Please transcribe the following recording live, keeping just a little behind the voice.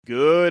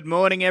Good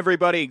morning,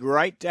 everybody.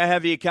 Great to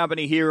have your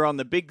company here on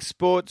the Big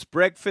Sports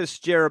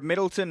Breakfast. Jared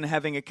Middleton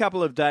having a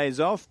couple of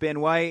days off.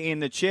 Ben Way in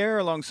the chair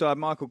alongside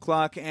Michael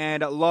Clark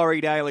and Laurie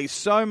Daly.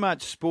 So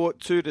much sport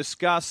to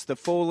discuss. The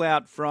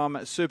fallout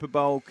from Super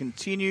Bowl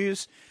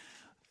continues.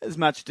 As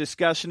much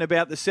discussion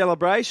about the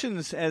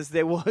celebrations as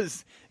there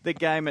was the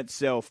game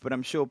itself. But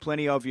I'm sure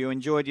plenty of you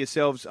enjoyed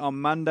yourselves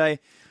on Monday.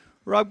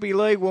 Rugby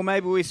League, well,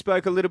 maybe we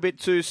spoke a little bit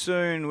too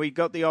soon. We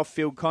got the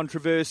off-field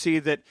controversy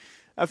that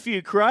a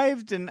few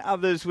craved and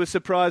others were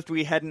surprised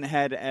we hadn't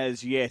had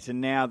as yet.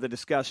 And now the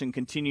discussion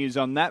continues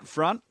on that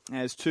front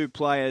as two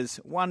players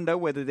wonder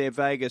whether their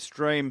Vegas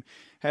dream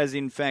has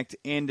in fact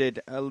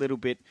ended a little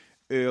bit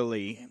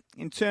early.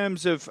 In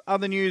terms of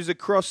other news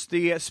across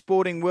the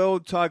sporting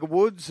world, Tiger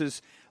Woods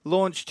has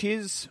launched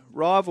his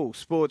rival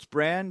sports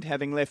brand,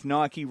 having left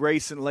Nike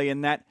recently,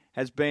 and that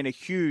has been a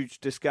huge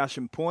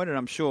discussion point, and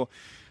I'm sure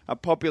a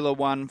popular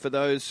one for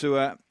those who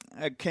are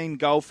keen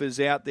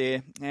golfers out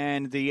there.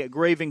 And the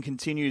grieving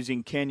continues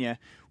in Kenya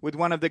with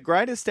one of the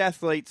greatest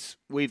athletes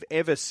we've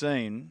ever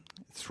seen.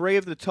 3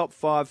 of the top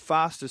 5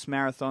 fastest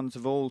marathons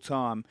of all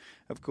time,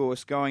 of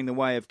course, going the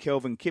way of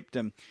Kelvin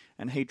Kiptum.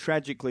 And he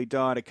tragically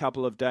died a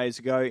couple of days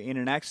ago in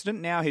an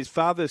accident. Now his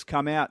father's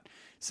come out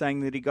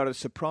saying that he got a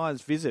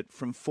surprise visit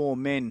from 4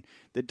 men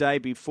the day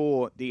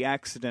before the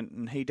accident,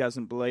 and he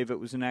doesn't believe it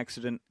was an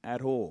accident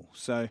at all.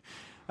 So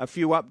a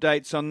few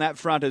updates on that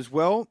front as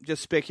well.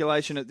 Just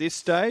speculation at this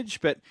stage,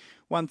 but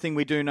one thing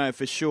we do know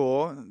for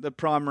sure, the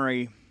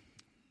primary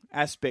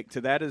aspect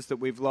to that is that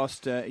we've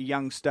lost a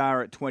young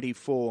star at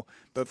 24.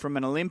 But from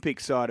an Olympic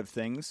side of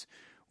things,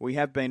 we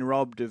have been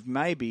robbed of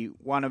maybe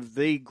one of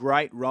the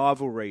great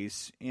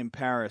rivalries in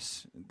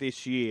Paris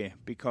this year,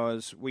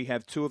 because we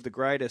have 2 of the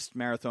greatest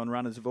marathon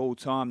runners of all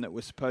time that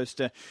were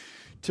supposed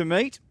to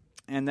meet.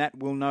 And that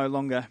will no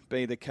longer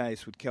be the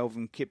case with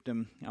Kelvin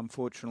Kiptum,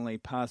 unfortunately,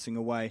 passing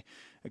away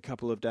a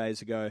couple of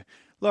days ago.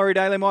 Laurie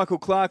Daly, Michael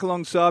Clark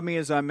alongside me,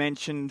 as I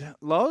mentioned.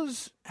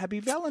 Loz, happy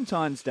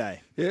Valentine's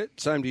Day. Yeah,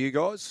 same to you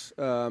guys.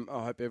 I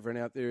hope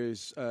everyone out there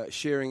is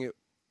sharing it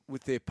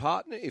with their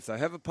partner, if they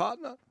have a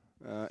partner.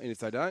 And if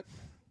they don't,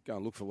 go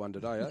and look for one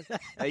today, eh?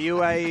 Are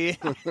you a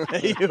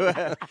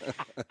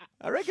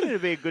I reckon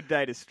it'd be a good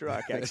day to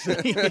strike,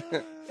 actually.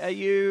 Are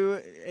you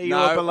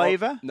a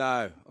believer?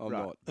 No, I'm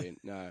not, Ben.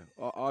 No.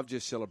 I've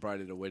just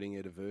celebrated a wedding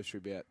anniversary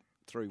about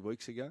 3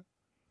 weeks ago.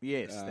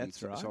 Yes,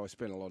 that's right. So I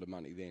spent a lot of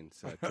money then.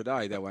 So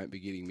today they won't be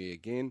getting me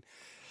again.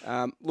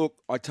 Look,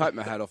 I take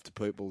my hat off to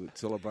people that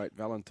celebrate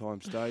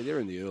Valentine's Day. They're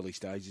in the early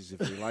stages of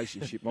the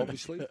relationship,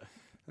 obviously.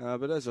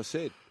 But as I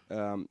said,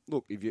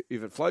 look,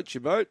 if it floats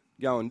your boat,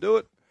 go and do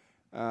it.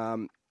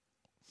 I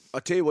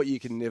tell you what, you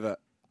can never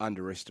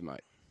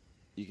underestimate.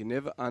 You can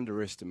never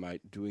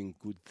underestimate doing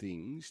good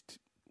things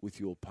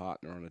with your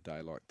partner on a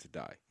day like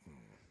today.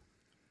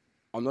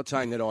 I'm not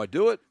saying that I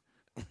do it,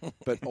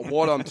 but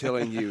what I'm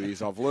telling you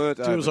is I've learnt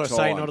over time. Do as I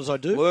say, not as I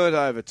do. Learnt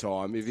over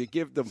time, if you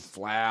give them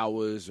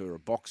flowers or a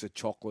box of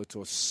chocolates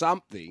or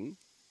something,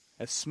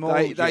 a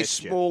small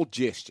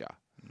gesture.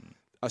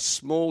 A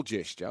small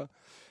gesture.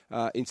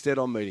 Instead,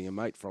 I'm meeting a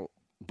mate for a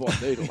bite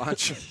to eat at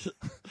lunch.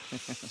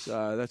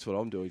 So that's what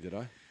I'm doing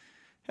today.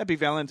 Happy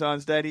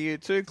Valentine's Day to you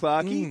too,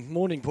 Clarkie.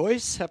 Morning,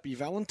 boys. Happy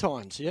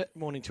Valentine's. Yeah,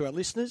 morning to our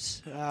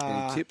listeners.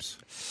 Any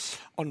tips?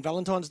 On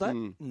Valentine's Day?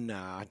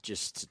 Nah,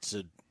 just it's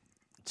a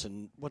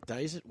what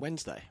day is it?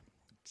 Wednesday.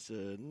 It's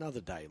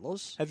another day,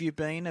 Loz. Have you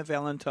been a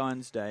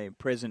Valentine's Day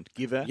present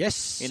giver?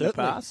 Yes, in certainly, the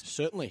past?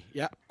 Certainly.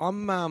 Yeah,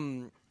 I'm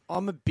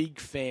a big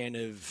fan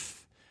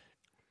of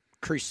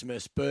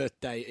Christmas,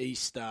 birthday,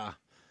 Easter,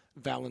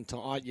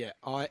 Valentine.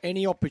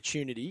 Any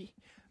opportunity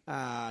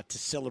to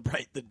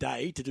celebrate the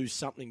day, to do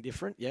something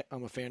different. Yeah,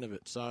 I'm a fan of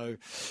it. So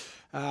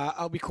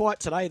I'll be quiet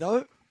today,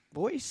 though,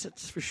 boys.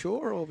 That's for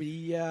sure. I'll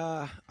be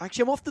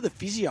actually, I'm off to the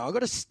physio. I've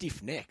got a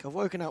stiff neck. I've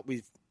woken up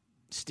with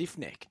stiff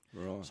neck.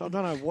 Right. So I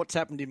don't know what's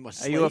happened in my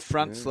sleep. Are you a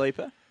front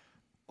sleeper?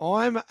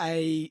 I'm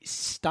a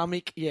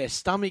stomach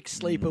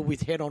sleeper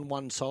with head on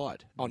one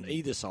side, on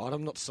either side.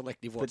 I'm not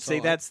selective what side. But see,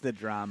 that's the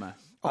drama.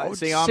 It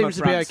See, I'm seems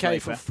a to be front okay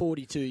sleeper. for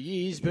 42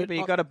 years. But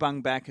you've got a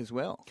bung back as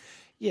well.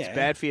 Yeah. It's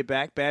bad for your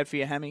back, bad for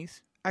your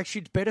hammies.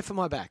 Actually, it's better for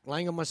my back.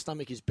 Laying on my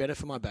stomach is better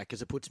for my back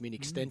because it puts me in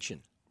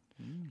extension.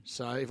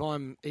 So if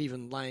I'm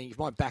even laying, if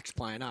my back's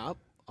playing up,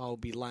 I'll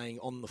be laying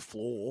on the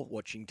floor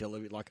watching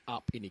television, like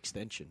up in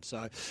extension.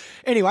 So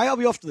anyway, I'll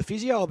be off to the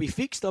physio. I'll be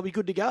fixed. I'll be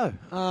good to go.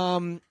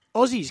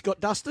 Aussies got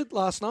dusted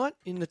last night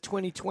in the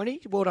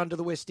 2020. Well done to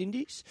the West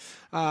Indies.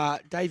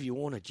 Davey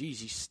Warner, geez,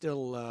 he's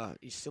still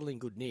in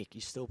good nick.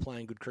 He's still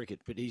playing good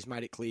cricket, but he's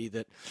made it clear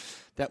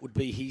that would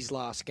be his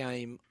last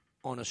game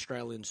on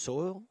Australian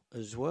soil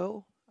as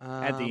well.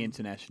 At the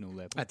international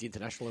level. At the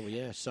international level,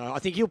 yeah. So I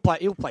think he'll play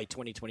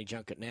 2020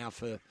 junket now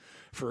for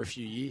a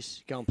few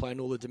years. Go and play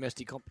in all the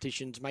domestic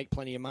competitions, make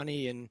plenty of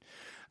money, and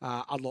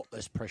a lot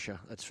less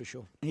pressure, that's for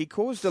sure. He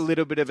caused a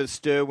little bit of a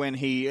stir when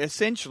he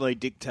essentially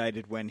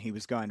dictated when he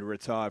was going to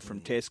retire from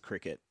Test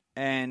cricket.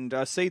 And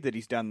I see that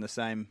he's done the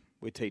same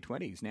with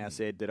T20s. Now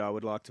said that I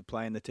would like to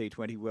play in the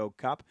T20 World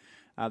Cup,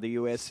 the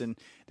US and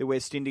the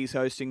West Indies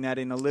hosting that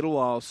in a little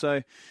while.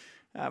 So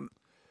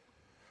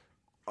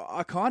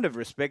I kind of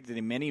respect it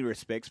in many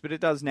respects, but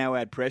it does now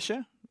add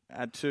pressure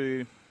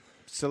to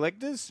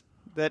selectors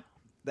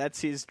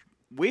that's his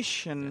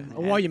wish. And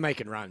while you're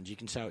making runs, you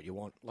can say what you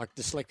want. Like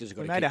the selectors have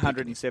got he to made keep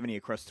 170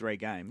 across 3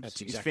 games. That's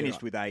He's exactly finished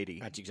right. with 80.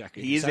 That's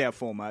exactly. He is our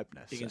form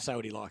opener. He can say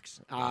what he likes.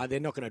 They're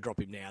not going to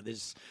drop him now.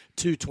 There's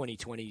 2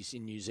 2020s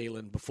in New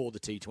Zealand before the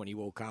T20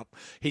 World Cup.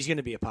 He's going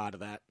to be a part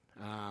of that.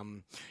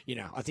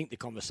 I think the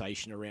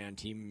conversation around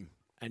him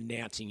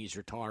announcing his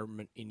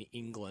retirement in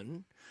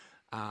England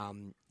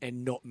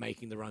and not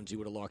making the runs he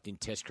would have liked in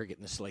Test cricket,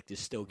 and the selectors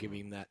still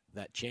giving him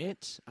that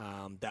chance.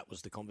 That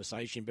was the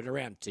conversation. But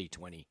around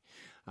T20,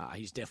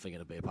 he's definitely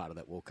going to be a part of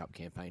that World Cup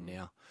campaign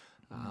now.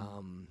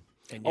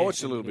 I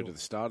watched a little bit of the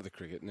start of the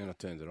cricket, and then I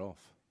turned it off.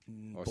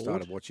 I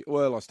started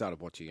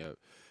watching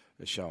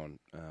a show on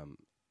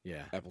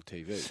Apple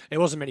TV. There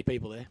wasn't many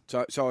people there.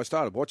 So I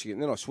started watching it,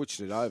 and then I switched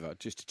it over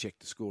just to check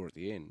the score at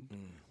the end.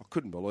 I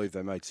couldn't believe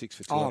they made 6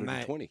 for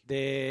 220.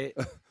 They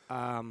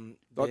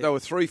were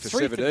 3 for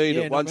 17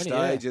 at one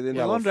stage, and then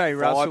they were Andre 5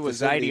 Russell for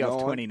was 80 off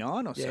 79.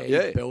 29 or something.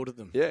 Yeah, he belted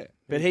them. Yeah,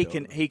 But he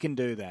can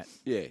do that.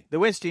 Yeah. The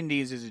West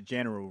Indies, as a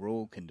general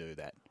rule, can do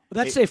that.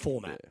 Well, that's their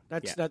format.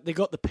 Yeah. They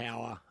got the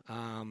power.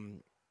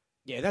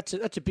 That's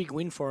a big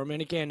win for them.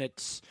 And again,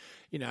 it's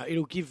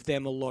it'll give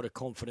them a lot of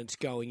confidence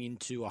going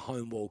into a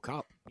home World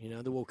Cup.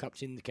 The World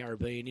Cup's in the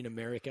Caribbean, in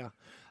America.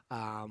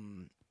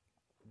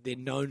 They're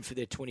known for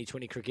their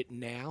 2020 cricket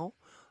now.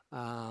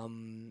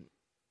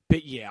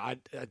 But yeah,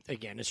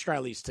 again,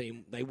 Australia's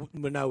team, they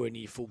were nowhere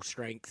near full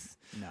strength.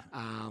 No.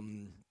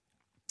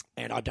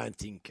 And I don't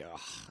think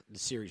the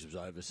series was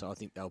over, so I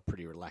think they were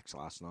pretty relaxed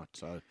last night.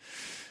 So,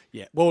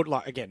 yeah, well,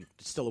 again,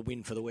 it's still a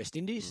win for the West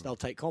Indies. They'll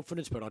take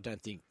confidence, but I don't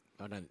think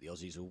the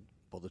Aussies will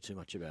bother too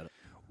much about it.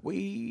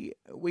 We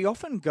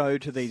often go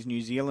to these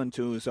New Zealand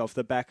tours off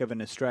the back of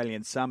an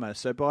Australian summer.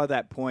 So by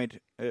that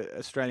point,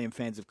 Australian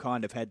fans have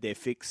kind of had their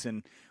fix,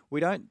 and we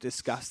don't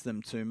discuss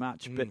them too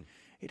much. But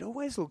it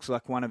always looks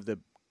like one of the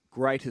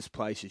greatest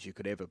places you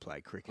could ever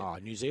play cricket. Oh,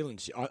 New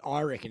Zealand,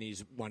 I reckon,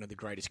 is one of the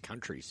greatest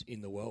countries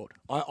in the world.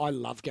 I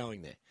love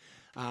going there.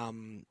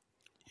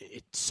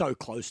 It's so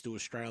close to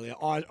Australia.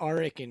 I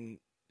reckon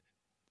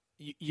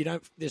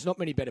there's not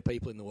many better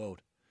people in the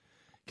world.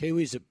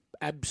 Kiwis are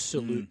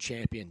absolute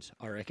champions,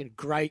 I reckon.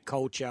 Great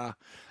culture,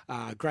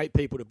 great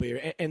people to be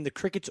around. And the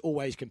cricket's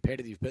always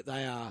competitive, but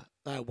they are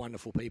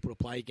wonderful people to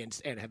play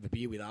against and have a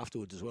beer with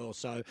afterwards as well.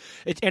 So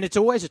it's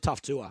always a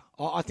tough tour.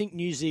 I think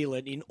New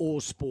Zealand in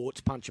all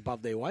sports punch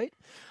above their weight.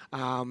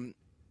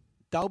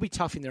 They'll be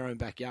tough in their own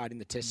backyard in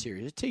the Test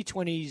series. The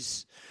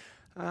T20s,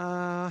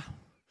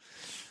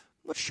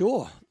 not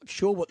sure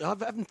what I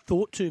haven't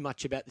thought too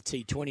much about the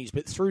T20s,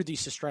 but through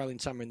this Australian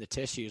summer in the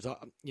Test series, I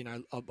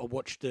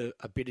watched a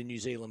bit of New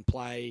Zealand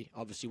play.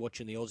 Obviously,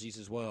 watching the Aussies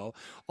as well.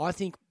 I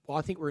think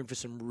we're in for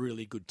some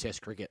really good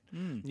Test cricket.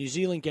 New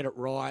Zealand get it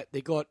right.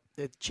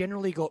 They've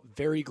generally got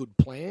very good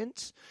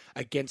plans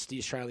against the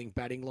Australian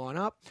batting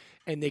lineup,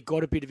 and they've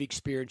got a bit of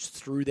experience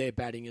through their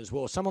batting as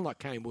well. Someone like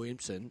Kane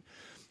Williamson,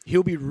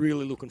 he'll be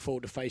really looking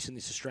forward to facing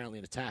this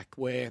Australian attack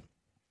where,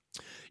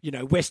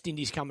 West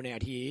Indies coming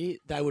out here,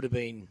 they would have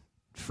been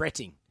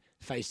fretting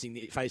facing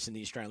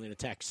the Australian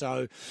attack.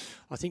 So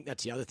I think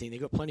that's the other thing.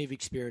 They've got plenty of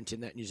experience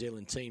in that New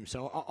Zealand team.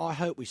 So I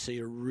hope we see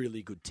a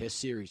really good Test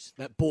series.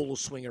 That ball will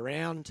swing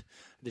around.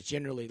 There's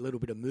generally a little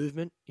bit of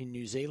movement in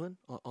New Zealand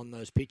on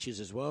those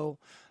pitches as well.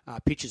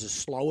 Pitches are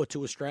slower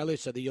to Australia,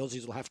 so the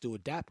Aussies will have to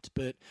adapt.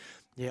 But,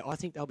 yeah, I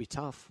think they'll be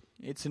tough.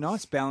 It's a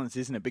nice balance,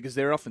 isn't it? Because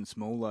they're often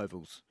small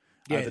ovals.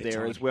 Over there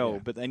tiny, as well,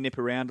 but they nip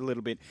around a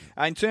little bit.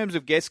 In terms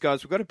of guests,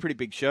 guys, we've got a pretty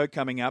big show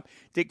coming up.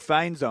 Dick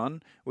Fain's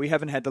on. We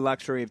haven't had the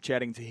luxury of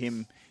chatting to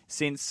him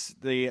since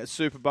the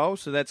Super Bowl,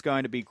 so that's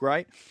going to be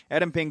great.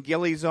 Adam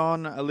Pengilly's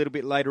on a little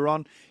bit later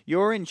on.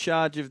 You're in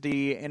charge of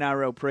the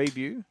NRL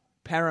preview.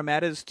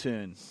 Parramatta's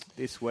turn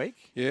this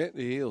week. Yeah,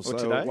 the Eels. Or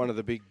They today. were one of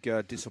the big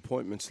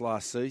disappointments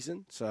last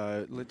season,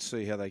 so let's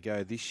see how they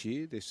go this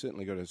year. They've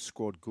certainly got a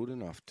squad good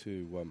enough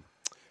to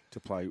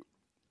play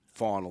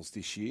finals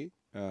this year,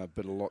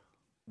 but a lot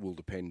will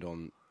depend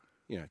on,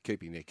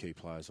 keeping their key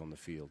players on the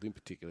field, in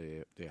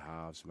particular their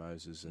halves,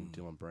 Moses and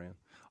Dylan Brown.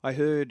 I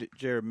heard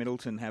Jared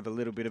Middleton have a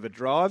little bit of a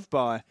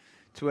drive-by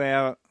to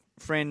our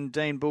friend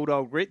Dean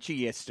Bulldog Ritchie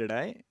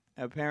yesterday.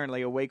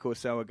 Apparently a week or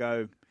so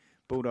ago,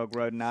 Bulldog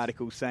wrote an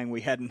article saying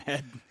we hadn't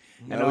had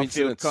an off-field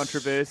incidents.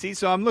 Controversy.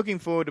 So I'm looking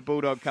forward to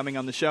Bulldog coming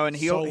on the show. And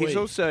he's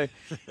also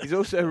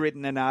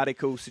written an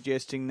article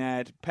suggesting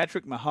that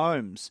Patrick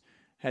Mahomes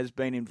has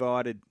been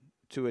invited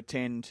to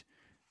attend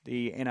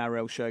the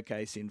NRL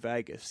showcase in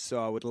Vegas,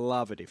 so I would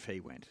love it if he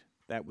went.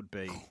 That would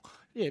be...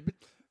 Yeah, but,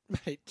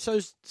 mate,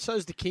 so's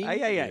the King.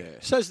 Yeah.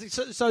 So's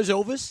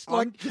Elvis.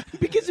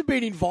 Because of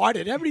being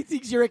invited, how many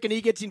things do you reckon he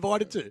gets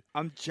invited to?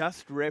 I'm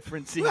just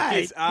referencing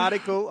Mate, his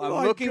article. I'm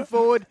my looking God.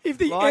 forward. If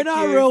the like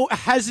NRL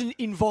hasn't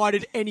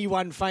invited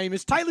anyone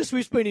famous, Taylor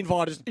Swift's been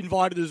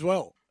invited as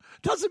well.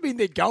 Doesn't mean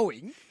they're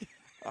going.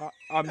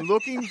 I'm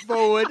looking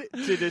forward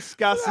to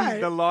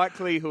discussing the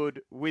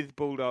likelihood with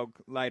Bulldog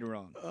later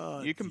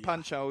on. You can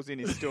punch holes in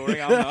his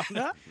story. I'm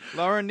not.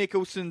 Lauren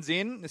Nicholson's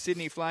in, the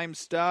Sydney Flames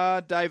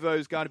star.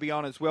 Davo's going to be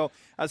on as well.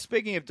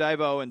 Speaking of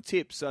Davo and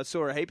tips, I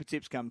saw a heap of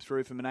tips come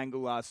through from an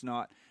angle last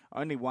night.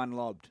 Only one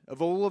lobbed.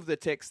 Of all of the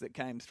texts that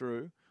came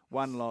through,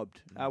 one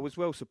lobbed. Was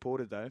well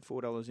supported, though.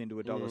 $4 into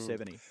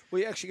 $1.70.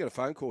 We actually got a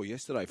phone call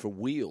yesterday for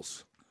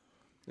Wheels.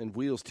 And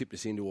Wheels tipped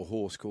us into a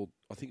horse called,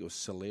 I think it was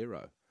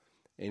Solero.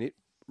 And it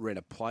ran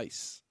a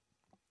place.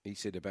 He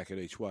said to back it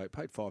each way. It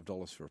paid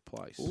 $5 for a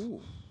place.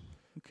 Ooh,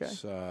 okay.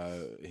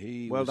 So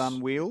well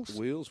done, Wheels.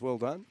 Wheels, well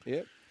done.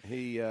 Yep.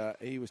 He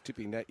was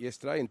tipping that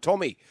yesterday. And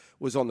Tommy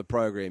was on the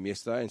program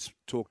yesterday and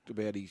talked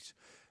about his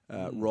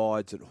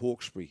rides at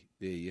Hawkesbury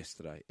there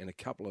yesterday. And a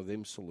couple of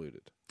them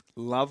saluted.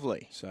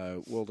 Lovely.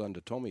 So well done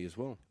to Tommy as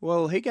well.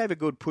 Well, he gave a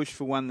good push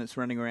for one that's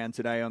running around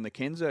today on the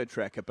Kenzo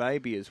track, a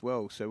baby as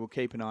well. So we'll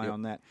keep an eye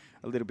on that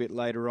a little bit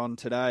later on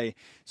today.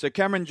 So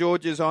Cameron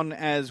George is on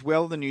as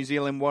well, the New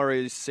Zealand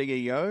Warriors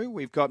CEO.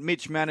 We've got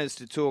Mitch Manners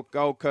to talk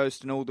Gold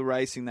Coast and all the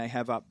racing they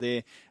have up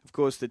there. Of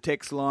course, the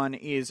text line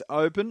is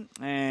open,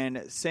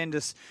 and send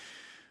us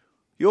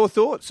your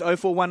thoughts,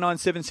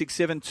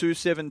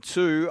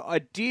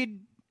 0419767272.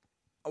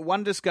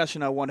 One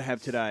discussion I want to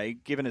have today,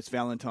 given it's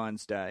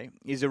Valentine's Day,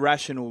 is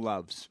irrational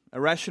loves,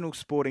 irrational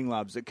sporting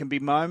loves. It can be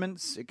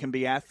moments, it can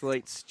be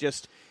athletes,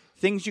 just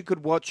things you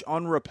could watch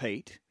on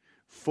repeat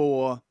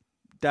for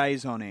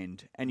days on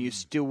end, and you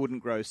still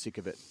wouldn't grow sick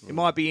of it. It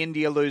might be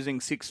India losing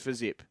 6 for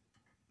zip,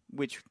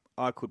 which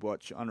I could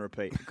watch on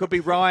repeat. It could be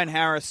Ryan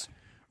Harris,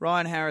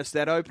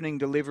 that opening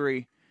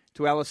delivery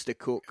to Alistair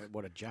Cook.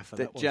 What a jaffa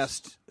that was.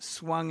 Just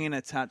swung in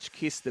a touch,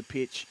 kissed the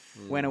pitch,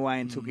 went away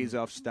and took his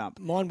off stump.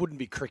 Mine wouldn't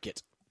be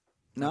cricket.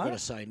 No? I've got to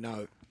say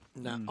no.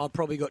 I've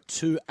probably got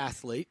 2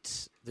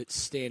 athletes that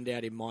stand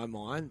out in my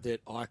mind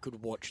that I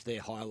could watch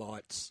their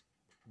highlights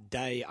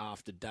day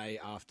after day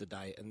after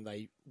day, and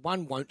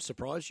one won't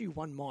surprise you,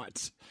 one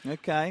might.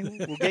 Okay,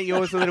 we'll get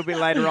yours a little bit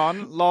later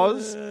on.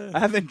 Loz, I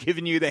haven't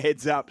given you the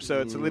heads up, so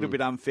it's a little bit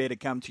unfair to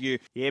come to you.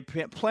 Yeah,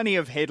 plenty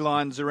of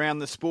headlines around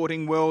the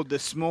sporting world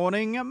this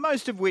morning,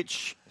 most of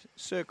which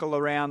circle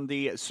around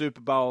the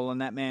Super Bowl and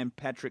that man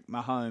Patrick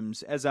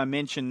Mahomes. As I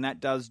mentioned, that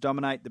does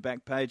dominate the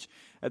back page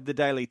of the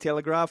Daily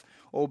Telegraph,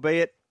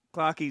 albeit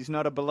Clarkie's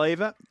not a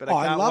believer, but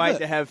I can't wait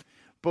to have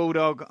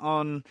Bulldog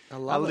on a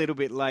little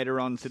bit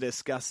later on to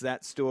discuss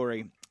that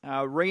story.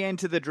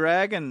 Re-enter the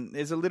Dragon.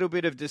 There's a little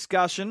bit of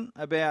discussion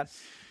about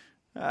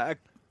a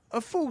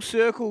full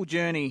circle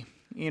journey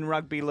in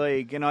rugby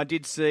league, and I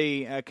did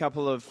see a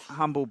couple of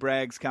humble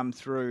brags come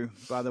through,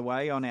 by the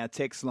way, on our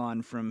text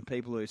line from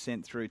people who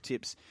sent through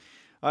tips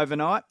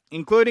overnight,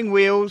 including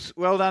Wheels.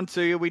 Well done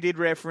to you. We did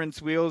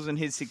reference Wheels and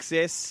his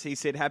success. He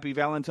said, "Happy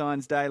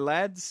Valentine's Day,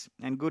 lads,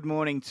 and good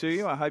morning to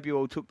you. I hope you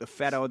all took the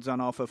fat odds on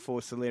offer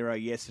for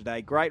Solero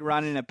yesterday. Great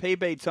run in a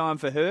PB time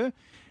for her,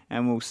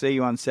 and we'll see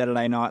you on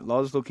Saturday night,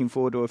 Loz. Looking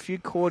forward to a few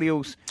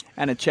cordials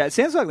and a chat."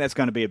 Sounds like that's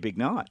going to be a big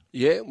night.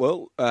 Yeah,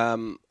 well,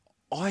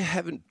 I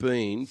haven't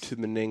been to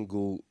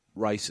Menangle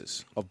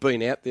races. I've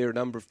been out there a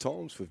number of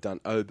times. We've done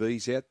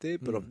OBs out there,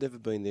 but I've never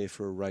been there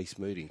for a race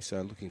meeting.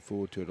 So looking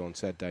forward to it on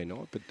Saturday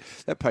night. But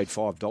that paid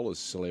 $5,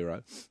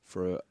 Solero,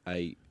 for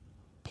a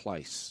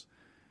place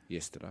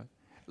yesterday.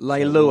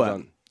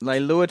 Leilua.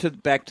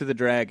 Leilua back to the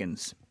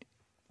Dragons.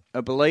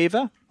 A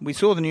believer? We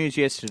saw the news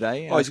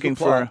yesterday. He's a good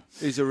player.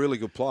 He's a really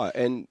good player.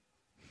 And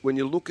when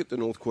you look at the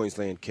North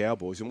Queensland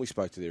Cowboys, and we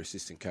spoke to their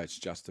assistant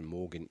coach, Justin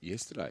Morgan,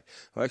 yesterday,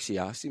 I actually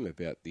asked him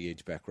about the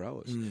edge back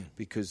rowers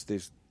because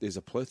there's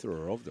a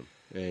plethora of them.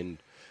 And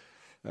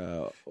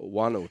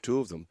one or two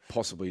of them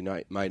possibly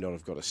may not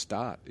have got a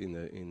start in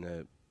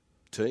the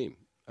team,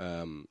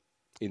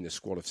 in the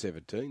squad of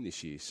 17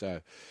 this year.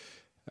 So,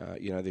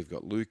 they've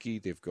got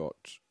Lukey, they've got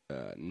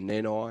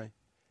Nenai,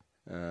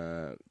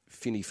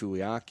 Fini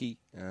Fuiaki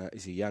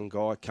is a young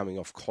guy coming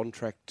off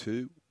contract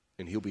too,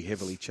 and he'll be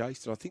heavily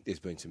chased. And I think there's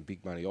been some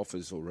big money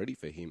offers already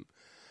for him.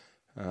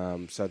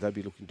 So they'll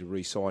be looking to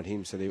re-sign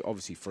him. So they're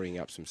obviously freeing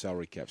up some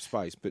salary cap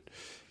space. But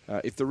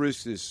if the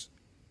Roosters,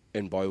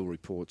 and by all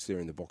reports, they're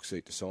in the box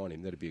seat to sign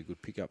him, that'd be a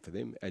good pickup for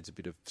them. Adds a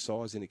bit of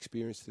size and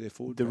experience to their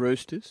forward. The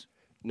Roosters?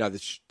 No, the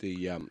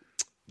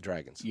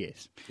Dragons.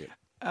 Yes.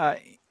 Yeah.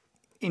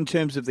 In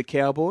terms of the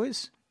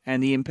Cowboys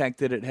and the impact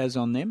that it has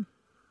on them?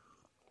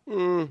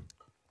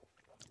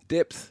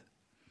 Depth.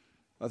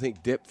 I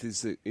think depth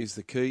is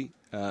the key.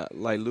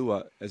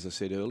 Leilua, as I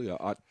said earlier,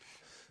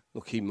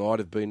 he might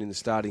have been in the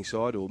starting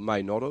side or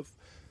may not have.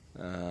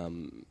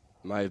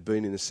 May have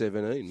been in the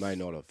 17, may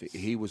not have.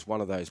 He was one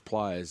of those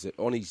players that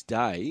on his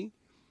day,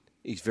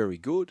 he's very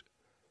good,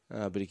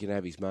 but he can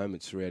have his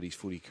moments throughout his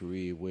footy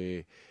career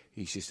where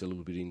he's just a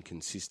little bit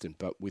inconsistent.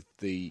 But with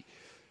the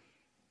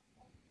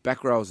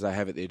back rows they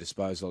have at their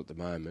disposal at the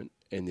moment,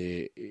 and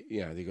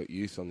they've got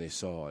youth on their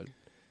side,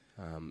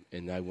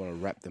 and they want to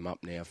wrap them up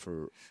now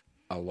for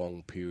a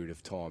long period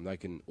of time. They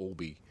can all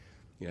be,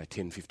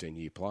 10,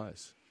 15-year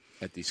players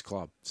at this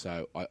club.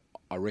 So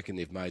I reckon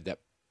they've made that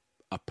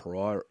a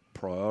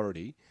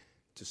priority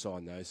to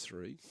sign those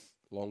three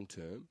long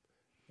term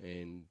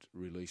and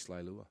release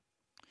Leilua.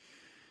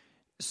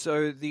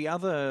 So the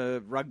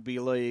other rugby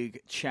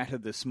league chatter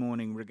this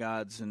morning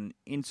regards an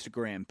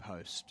Instagram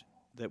post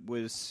that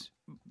was,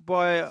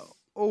 by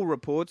all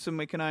reports, and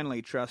we can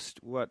only trust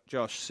what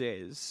Josh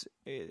says,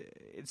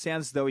 it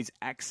sounds as though he's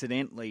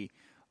accidentally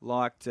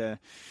liked a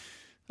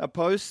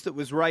post that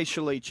was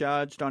racially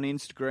charged on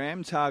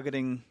Instagram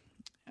targeting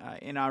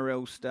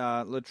NRL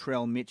star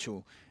Latrell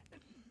Mitchell.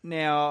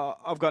 Now,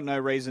 I've got no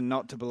reason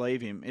not to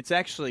believe him. It's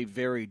actually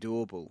very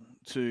doable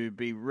to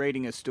be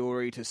reading a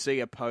story, to see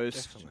a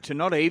post, Definitely. To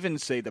not even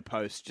see the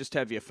post, just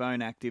have your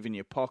phone active in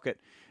your pocket.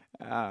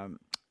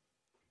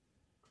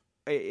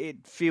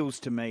 It feels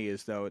to me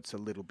as though it's a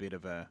little bit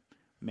of a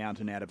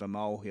mountain out of a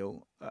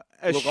molehill,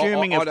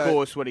 assuming, of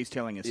course, what he's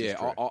telling us is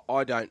true.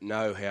 I don't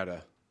know how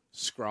to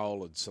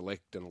scroll and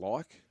select and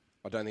like.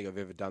 I don't think I've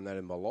ever done that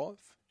in my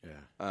life.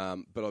 Yeah.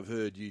 But I've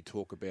heard you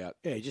talk about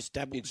just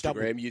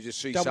Instagram. You just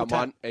see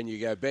someone and you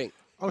go, bang.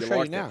 I'll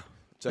show you now. That.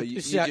 So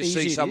you just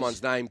see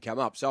someone's name come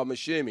up. So I'm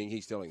assuming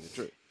he's telling the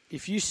truth.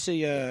 If you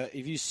see a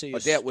I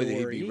doubt whether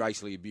he'd be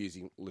racially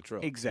abusing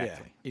Latrell.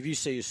 Exactly. Yeah. If you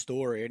see a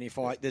story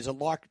and there's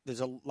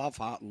a love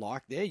heart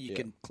like there, you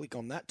can click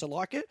on that to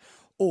like it.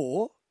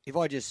 Or if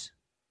I just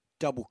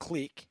double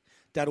click,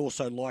 that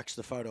also likes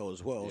the photo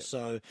as well. Yeah.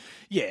 So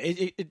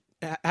it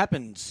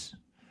happens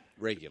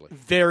regularly,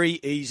 very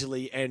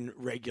easily and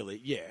regularly.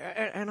 Yeah,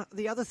 and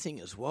the other thing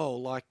as well,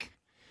 like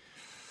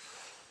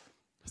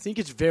I think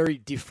it's very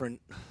different.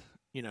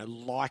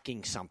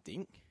 Liking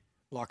something.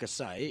 Like I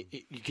say,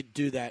 you could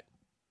do that,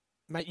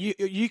 mate.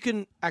 You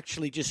can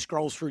actually just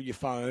scroll through your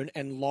phone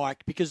and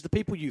like, because the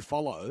people you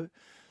follow,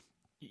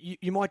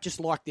 you might just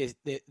like their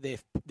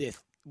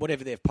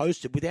whatever they've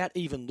posted without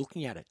even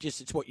looking at it. Just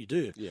it's what you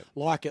do. Yeah.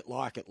 Like it.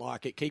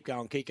 Keep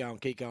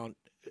going.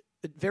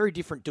 Very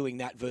different doing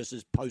that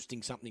versus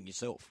posting something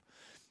yourself.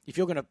 If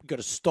you're got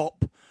to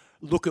stop,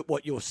 look at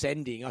what you're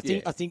sending. I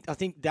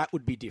think that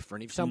would be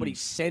different. If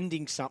somebody's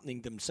sending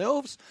something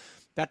themselves,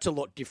 that's a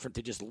lot different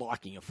to just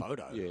liking a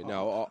photo. Yeah,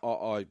 no,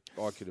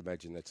 I could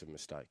imagine that's a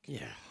mistake.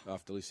 Yeah.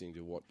 After listening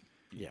to what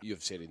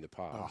you've said in the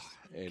past.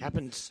 It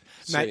happens,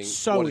 mate,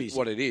 so easy.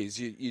 What it is,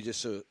 you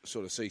just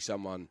sort of see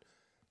someone's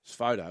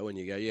photo and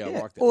you go,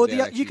 I like that. Or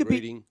you could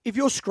reading. If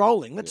you're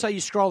scrolling, let's say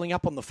you're scrolling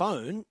up on the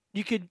phone,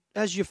 you could,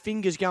 as your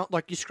fingers go,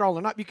 like you're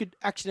scrolling up, you could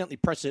accidentally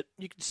press it.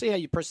 You can see how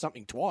you press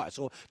something twice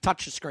or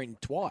touch the screen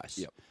twice.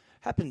 Yep.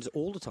 Happens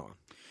all the time.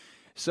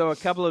 So a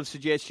couple of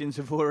suggestions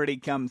have already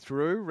come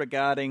through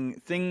regarding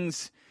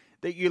things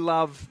that you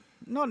love,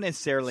 not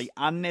necessarily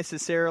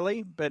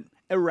unnecessarily, but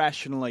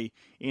irrationally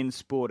in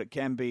sport. It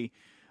can be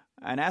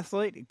an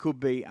athlete, it could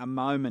be a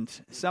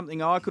moment.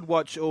 Something I could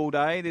watch all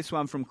day, this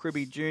one from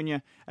Cribby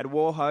Jr. at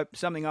Warhope,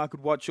 something I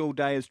could watch all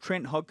day is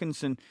Trent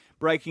Hodkinson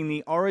breaking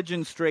the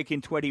origin streak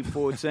in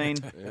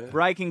 2014,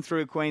 breaking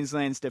through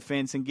Queensland's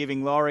defence and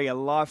giving Laurie a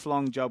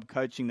lifelong job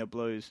coaching the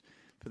Blues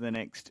for the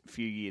next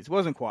few years. It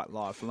wasn't quite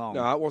lifelong.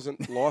 No, it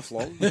wasn't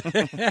lifelong. I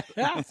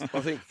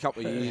think a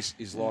couple of years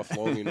is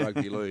lifelong in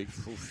rugby league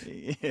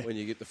when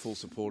you get the full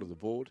support of the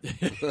board.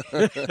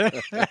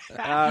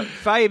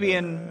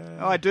 Fabian,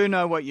 I do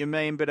know what you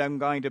mean, but I'm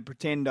going to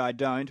pretend I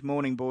don't.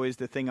 Morning Boys,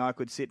 the thing I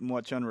could sit and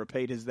watch on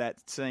repeat is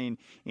that scene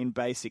in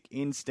Basic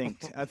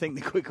Instinct. I think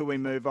the quicker we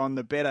move on,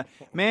 the better.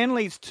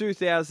 Manly's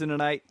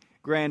 2008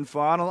 grand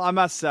final, I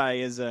must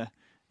say, as a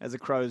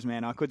Crows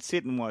man, I could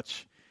sit and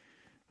watch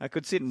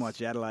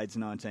Adelaide's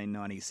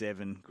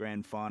 1997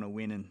 grand final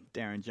win and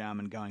Darren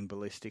Jarman going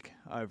ballistic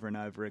over and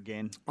over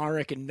again. I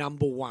reckon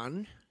number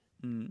one,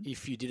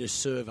 if you did a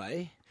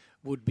survey,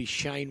 would be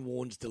Shane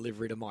Warne's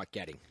delivery to Mike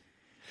Gadding.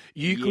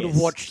 You could have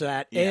watched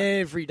that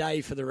every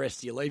day for the rest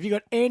of your life. If you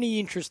got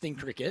any interest in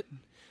cricket,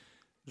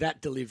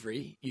 that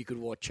delivery you could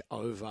watch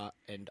over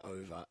and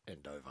over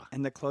and over.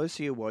 And the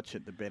closer you watch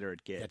it, the better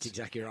it gets. That's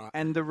exactly right.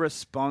 And the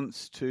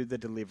response to the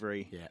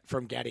delivery. Yeah,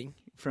 from Gadding.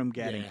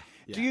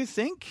 Yeah. Do you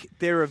think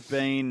there have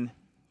been,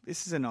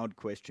 this is an odd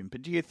question,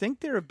 but do you think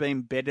there have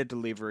been better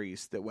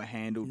deliveries that were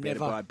handled better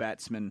by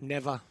batsmen?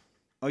 Never.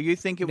 Or you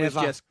think it was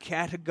just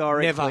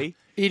categorically? Never.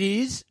 It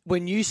is.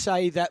 When you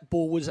say that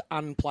ball was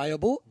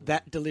unplayable,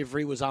 that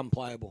delivery was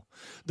unplayable.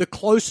 The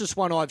closest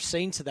one I've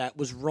seen to that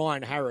was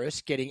Ryan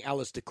Harris getting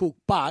Alistair Cook,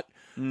 but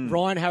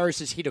Ryan Harris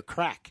has hit a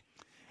crack.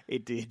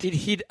 It did. It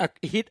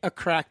hit a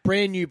crack,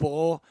 brand new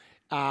ball.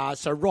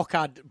 So rock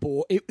hard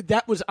ball.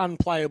 That was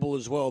unplayable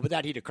as well, but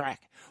that hit a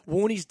crack.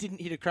 Warnie's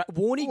didn't hit a crack.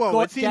 Warnie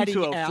got Gadding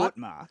into a out. Foot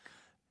mark.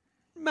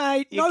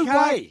 Mate, no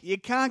way. You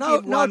can't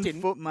give one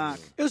foot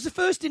mark. It was the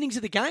first innings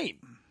of the game.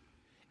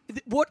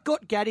 What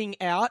got Gadding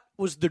out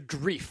was the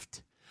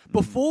drift.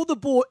 Before the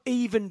ball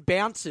even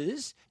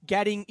bounces,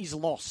 Gadding is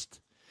lost.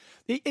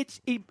 He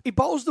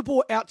bowls the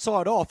ball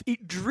outside off.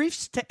 It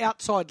drifts to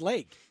outside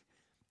leg.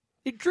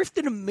 It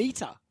drifted a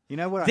metre. You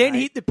know what? Then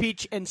hit the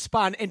pitch and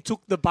spun and took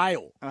the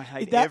bail. I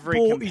hate that every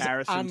ball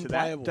comparison is to that.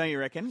 unplayable. Don't you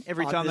reckon?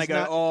 Every time they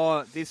there's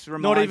go, this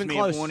reminds even me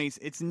close. of Warnies.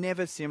 It's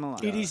never similar.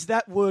 It is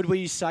that word where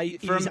you say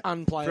it is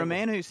unplayable. For a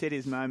man who said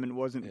his moment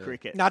wasn't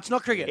cricket. No, it's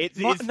not cricket.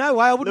 It's no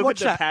way, I wouldn't look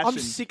watch at the that. I'm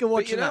passion. sick of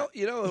watching that.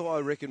 You know who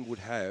I reckon would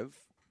have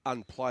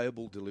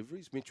unplayable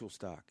deliveries? Mitchell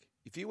Starc.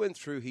 If you went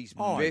through his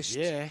best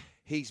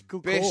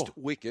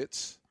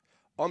wickets,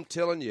 I'm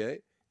telling you,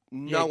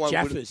 no one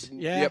Jaffers.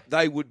 would. Yeah. Yep,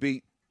 they would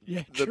be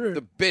true.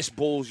 the best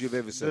balls you've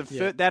ever seen.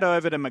 That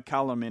over to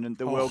McCullum in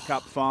the World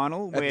Cup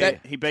final,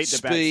 where he beat the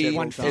bat speed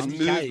several and times.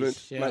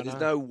 movement, Yeah, mate, there's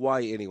no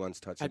way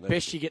anyone's touching At that.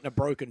 best, you're getting a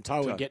broken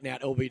toe and getting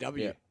out LBW.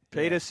 Yeah.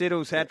 Peter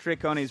Siddle's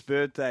hat-trick on his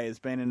birthday has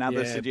been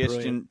another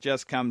suggestion brilliant.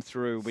 just come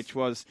through, which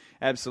was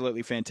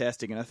absolutely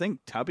fantastic. And I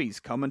think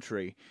Tubby's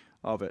commentary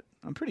of it,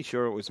 I'm pretty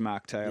sure it was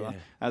Mark Taylor,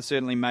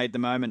 certainly made the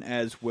moment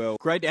as well.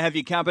 Great to have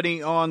your company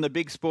on the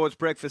Big Sports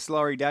Breakfast.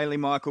 Laurie Daly,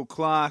 Michael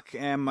Clark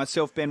and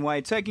myself, Ben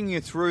Way, taking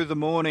you through the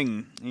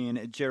morning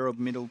in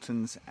Gerald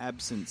Middleton's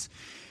absence.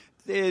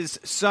 There's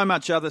so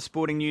much other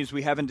sporting news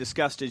we haven't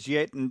discussed as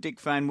yet, and Dick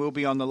Fain will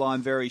be on the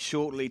line very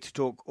shortly to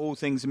talk all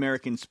things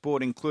American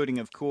sport, including,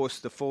 of course,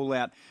 the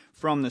fallout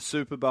from the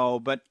Super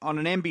Bowl. But on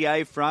an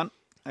NBA front,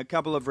 a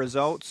couple of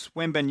results.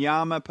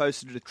 Wembanyama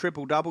posted a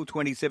triple-double,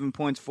 27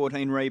 points,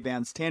 14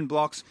 rebounds, 10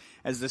 blocks,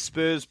 as the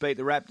Spurs beat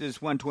the Raptors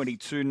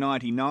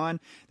 122-99.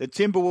 The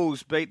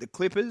Timberwolves beat the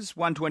Clippers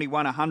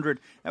 121-100.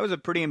 That was a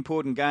pretty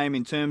important game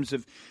in terms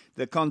of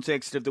the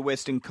context of the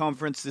Western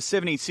Conference. The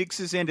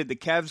 76ers ended the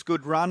Cavs'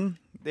 good run.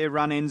 Their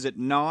run ends at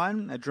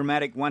 9, a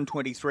dramatic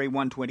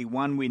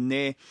 123-121 win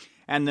there.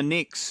 And the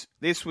Knicks,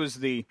 this was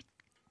the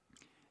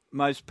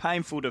most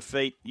painful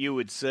defeat you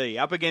would see.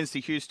 Up against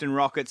the Houston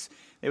Rockets,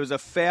 there was a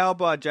foul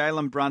by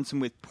Jalen Brunson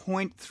with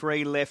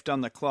 0.3 left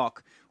on the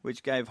clock,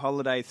 which gave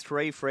Holiday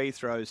 3 free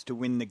throws to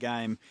win the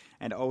game,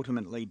 and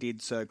ultimately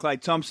did so. Klay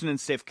Thompson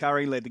and Steph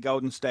Curry led the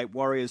Golden State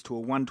Warriors to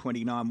a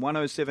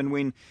 129-107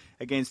 win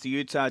against the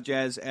Utah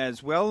Jazz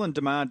as well, and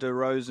DeMar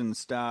DeRozan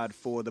starred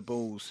for the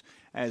Bulls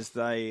as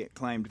they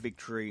claimed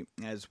victory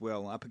as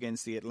well up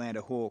against the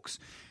Atlanta Hawks.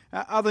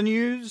 Other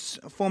news,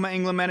 former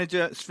England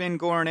manager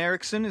Sven-Goran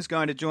Eriksson is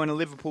going to join a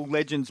Liverpool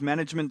Legends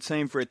management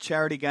team for a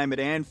charity game at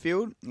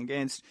Anfield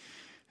against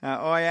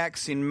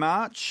Ajax in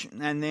March.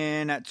 And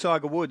then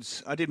Tiger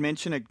Woods, I did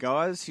mention it,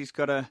 guys. He's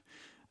got a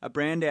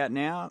brand out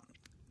now,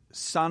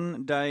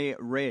 Sunday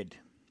Red.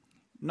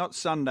 Not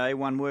Sunday,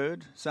 one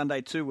word.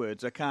 Sunday, two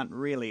words. I can't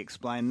really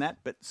explain that,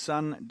 but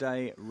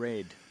Sunday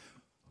Red.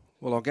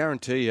 Well, I'll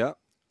guarantee you,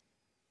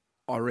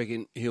 I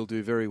reckon he'll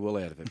do very well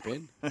out of it,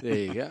 Ben. There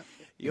you go.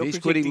 If he's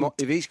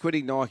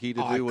quitting Nike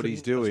to do what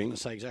he's doing, I was going to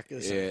say exactly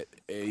the same.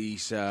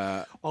 He's.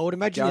 I would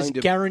imagine there's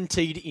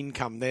guaranteed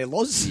income there,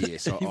 Loz.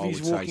 Yes, if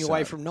he's walking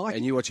away from Nike.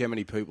 And you watch how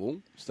many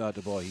people start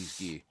to buy his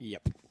gear.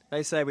 Yep.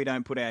 They say we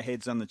don't put our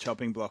heads on the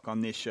chopping block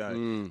on this show.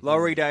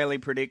 Laurie Daly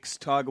predicts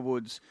Tiger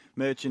Woods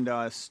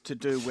merchandise to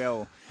do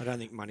well. I don't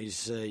think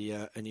money's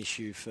an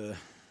issue for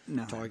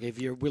Tiger.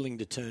 If you're willing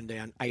to turn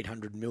down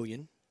 $800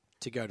 million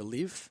to go to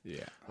live,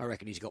 I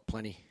reckon he's got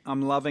plenty.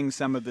 I'm loving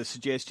some of the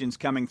suggestions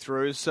coming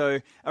through.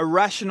 So,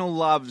 irrational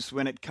loves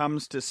when it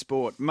comes to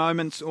sport,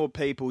 moments or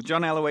people.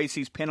 John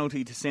Aloisi's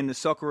penalty to send the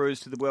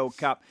Socceroos to the World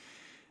Cup.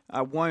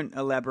 I won't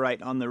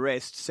elaborate on the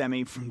rest,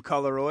 Sammy from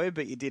Collaroy,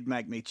 but you did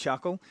make me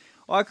chuckle.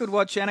 I could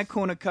watch Anna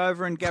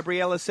Kournikova and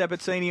Gabriella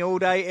Sabatini all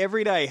day,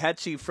 every day.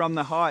 Hatchie from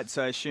the Heights.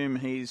 I assume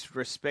he's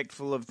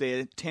respectful of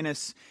their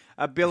tennis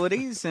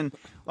abilities, and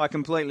I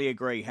completely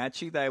agree,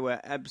 Hatchie. They were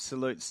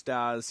absolute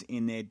stars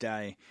in their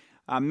day.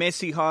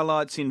 Messi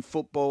highlights in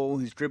football,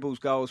 his dribbles,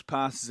 goals,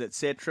 passes,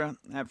 etc.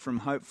 From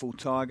Hopeful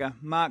Tiger.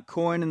 Mark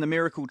Coyne and the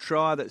miracle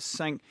try that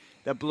sank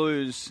the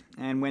Blues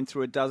and went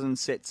through a dozen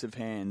sets of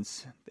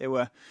hands. There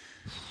were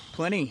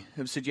plenty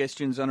of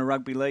suggestions on a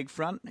rugby league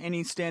front.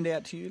 Any stand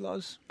out to you,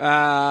 Loz?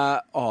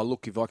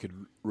 Look, if I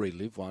could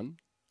relive one,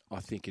 I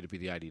think it'd be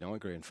the 89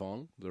 grand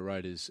final, the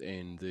Raiders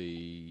and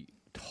the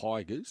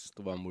Tigers,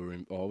 the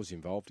one I was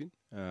involved in,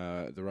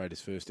 the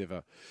Raiders' first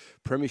ever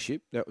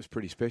premiership. That was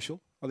pretty special.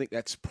 I think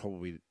that's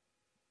probably,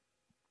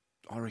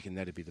 I reckon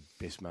that'd be the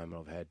best moment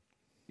I've had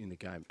in the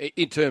game.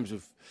 In terms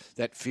of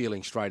that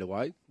feeling straight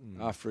away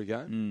after a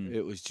game,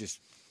 it was just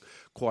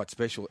quite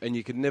special, and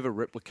you could never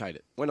replicate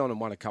it. Went on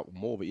and won a couple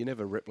more, but you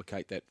never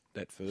replicate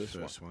that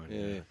first one.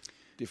 Yeah,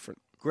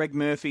 different. Greg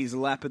Murphy's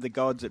lap of the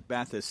gods at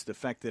Bathurst, the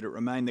fact that it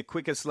remained the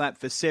quickest lap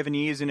for 7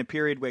 years in a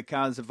period where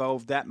cars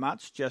evolved that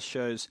much just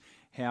shows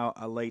how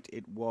elite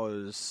it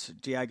was.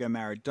 Diego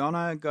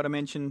Maradona got a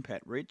mention.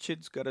 Pat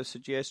Richards got a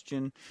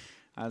suggestion.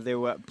 There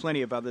were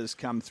plenty of others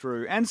come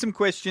through. And some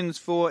questions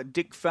for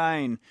Dick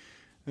Fain,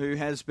 who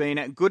has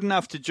been good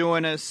enough to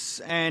join us.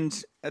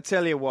 And I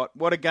tell you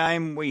what a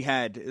game we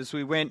had as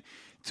we went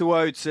to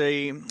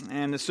OT,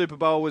 and the Super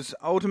Bowl was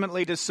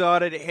ultimately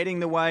decided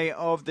heading the way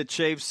of the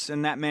Chiefs,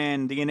 and that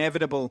man, the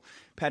inevitable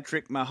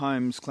Patrick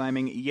Mahomes,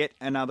 claiming yet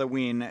another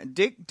win.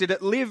 Dick, did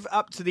it live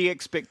up to the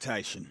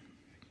expectation?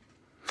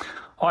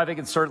 Oh, I think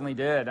it certainly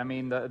did. I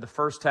mean, the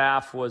first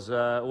half was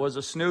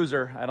a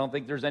snoozer. I don't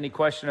think there's any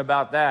question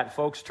about that.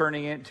 Folks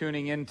tuning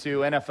into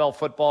NFL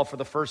football for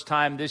the first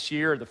time this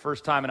year, the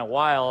first time in a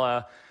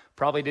while,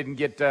 probably didn't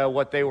get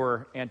what they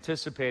were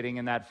anticipating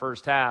in that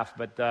first half.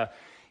 But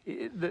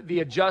the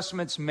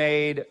adjustments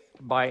made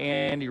by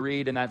Andy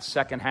Reid in that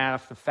second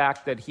half, the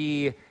fact that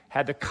he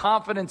had the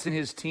confidence in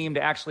his team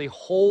to actually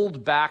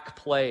hold back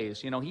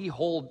plays. He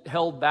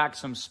held back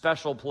some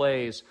special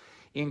plays,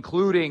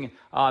 including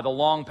the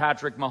long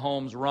Patrick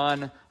Mahomes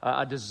run,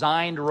 a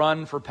designed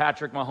run for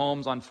Patrick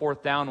Mahomes on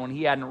fourth down when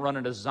he hadn't run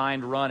a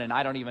designed run, and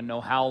I don't even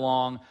know how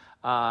long.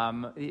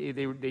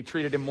 They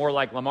treated him more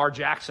like Lamar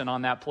Jackson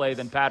on that play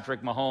than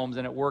Patrick Mahomes,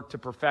 and it worked to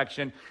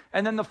perfection.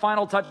 And then the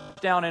final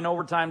touchdown in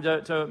overtime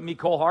to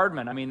Mecole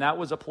Hardman. I mean, that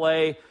was a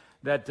play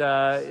that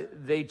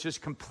they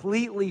just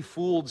completely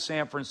fooled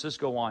San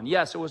Francisco on.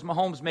 Yes, it was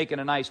Mahomes making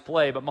a nice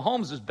play, but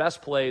Mahomes'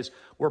 best plays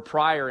were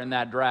prior in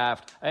that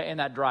drive.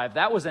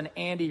 That was an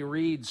Andy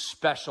Reid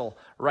special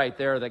right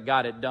there that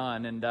got it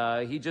done,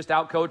 and he just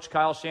outcoached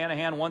Kyle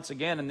Shanahan once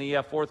again in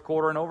the fourth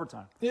quarter and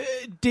overtime.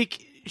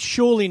 Dick,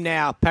 surely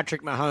now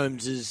Patrick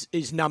Mahomes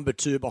is number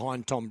 2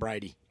 behind Tom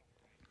Brady.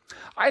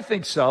 I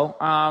think so.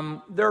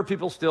 There are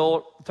people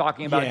still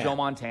talking about Joe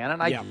Montana,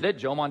 and I get it.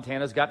 Joe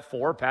Montana's got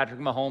 4. Patrick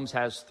Mahomes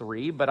has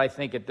 3. But I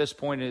think at this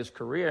point in his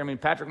career, I mean,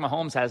 Patrick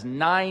Mahomes has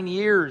 9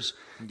 years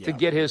to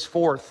get his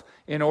 4th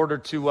in order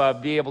to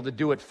be able to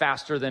do it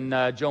faster than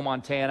Joe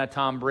Montana,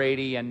 Tom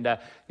Brady. And,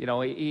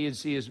 he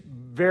is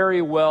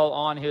very well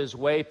on his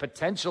way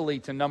potentially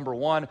to number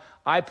 1.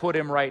 I put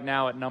him right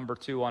now at number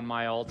 2 on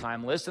my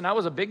all-time list. And I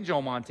was a big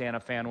Joe Montana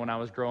fan when I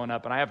was growing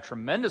up, and I have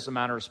tremendous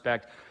amount of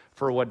respect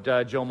for what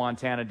Joe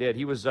Montana did.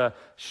 He was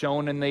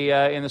shown in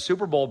the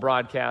Super Bowl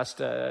broadcast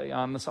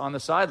on the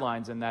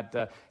sidelines in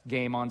that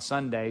game on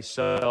Sunday.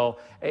 So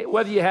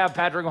whether you have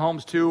Patrick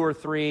Mahomes 2 or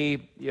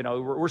 3,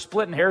 we're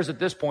splitting hairs at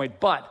this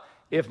point. But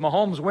if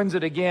Mahomes wins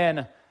it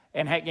again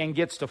and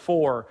gets to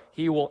 4,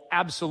 he will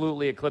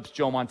absolutely eclipse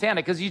Joe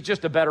Montana because he's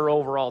just a better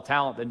overall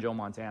talent than Joe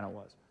Montana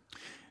was.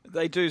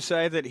 They do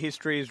say that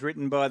history is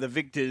written by the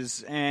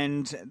victors,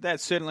 and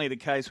that's certainly the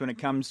case when it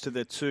comes to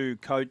the 2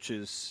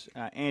 coaches.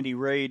 Andy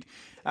Reid,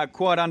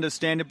 quite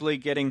understandably,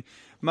 getting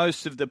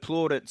most of the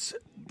plaudits.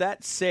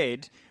 That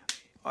said,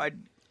 I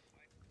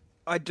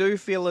do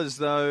feel as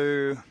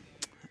though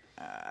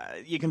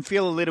you can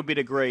feel a little bit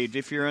aggrieved.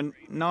 If you're a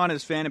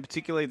Niners fan, and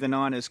particularly the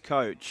Niners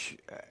coach,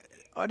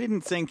 I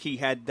didn't think he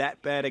had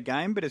that bad a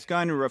game, but it's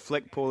going to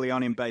reflect poorly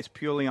on him based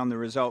purely on the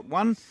result.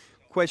 One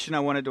question I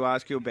wanted to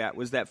ask you about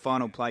was that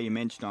final play you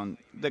mentioned on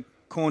the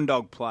corn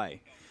dog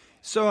play.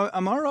 So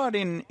am I right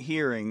in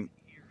hearing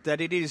that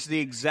it is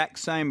the exact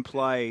same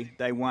play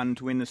they won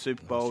to win the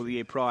Super Bowl the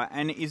year prior?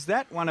 And is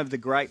that one of the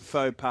great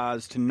faux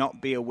pas to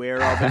not be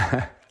aware of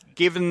it,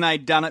 given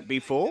they'd done it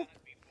before?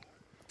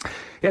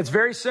 Yeah, it's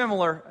very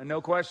similar, no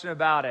question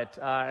about it.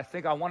 I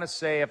think I want to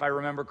say, if I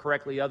remember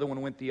correctly, the other one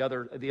went the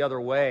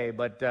other way,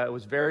 but it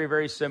was very,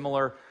 very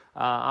similar,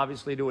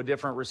 obviously to a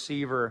different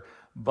receiver.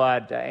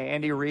 But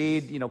Andy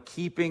Reid,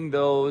 keeping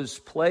those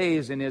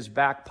plays in his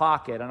back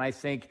pocket, and I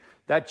think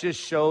that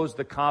just shows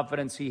the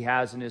confidence he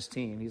has in his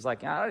team. He's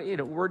like,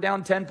 we're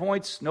down 10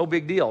 points, no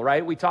big deal,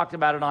 right? We talked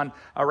about it on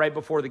right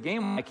before the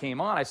game when I came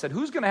on. I said,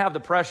 who's going to have the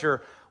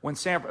pressure when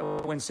San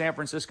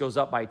Francisco's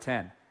up by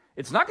 10?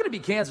 It's not going to be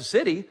Kansas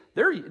City.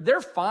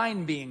 They're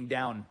fine being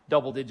down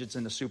double digits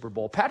in the Super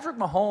Bowl. Patrick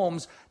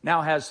Mahomes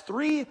now has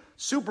 3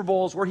 Super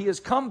Bowls where he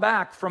has come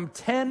back from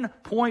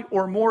 10-point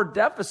or more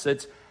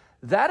deficits.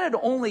 That had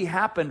only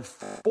happened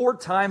 4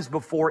 times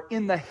before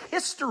in the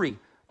history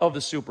of the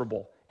Super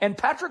Bowl. And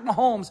Patrick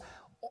Mahomes,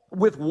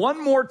 with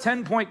one more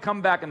 10-point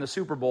comeback in the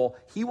Super Bowl,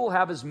 he will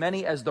have as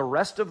many as the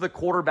rest of the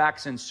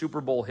quarterbacks in Super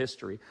Bowl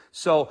history.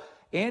 So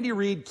Andy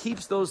Reid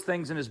keeps those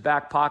things in his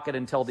back pocket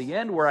until the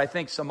end, where I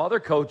think some other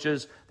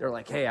coaches, they're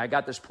like, hey, I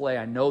got this play.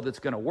 I know that's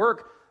going to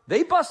work.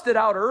 They bust it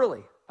out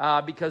early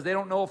because they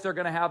don't know if they're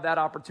going to have that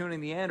opportunity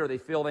in the end, or they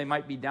feel they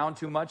might be down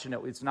too much and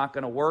it's not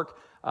going to work.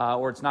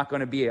 Or it's not going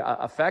to be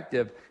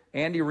effective.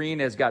 Andy Reid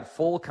has got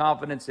full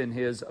confidence in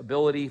his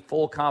ability,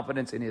 full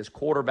confidence in his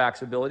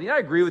quarterback's ability. And I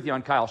agree with you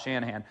on Kyle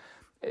Shanahan.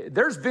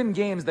 There's been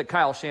games that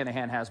Kyle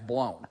Shanahan has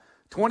blown.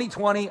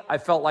 2020, I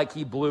felt like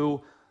he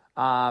blew.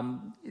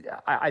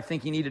 I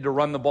think he needed to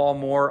run the ball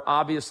more.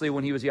 Obviously,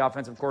 when he was the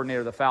offensive coordinator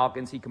of the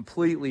Falcons, he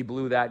completely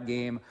blew that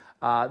game.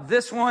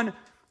 This one,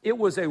 it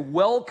was a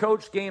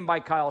well-coached game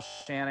by Kyle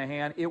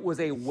Shanahan. It was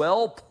a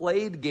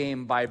well-played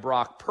game by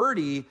Brock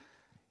Purdy.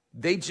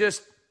 They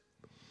just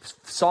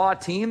saw a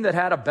team that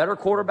had a better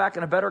quarterback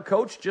and a better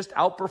coach just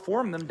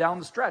outperform them down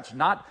the stretch.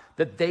 Not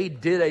that they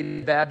did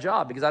a bad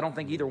job, because I don't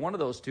think either one of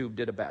those two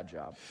did a bad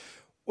job.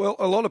 Well,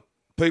 a lot of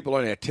people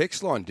on our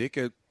text line, Dick,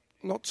 are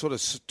not sort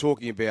of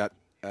talking about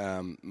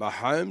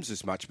Mahomes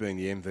as much being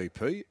the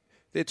MVP.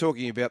 They're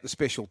talking about the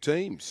special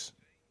teams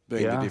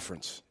being the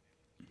difference.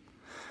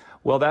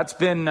 Well, that's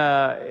been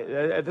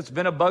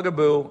a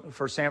bugaboo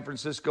for San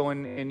Francisco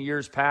in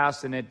years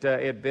past, and it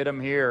bit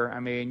them here. I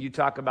mean, you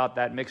talk about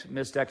that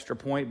missed extra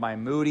point by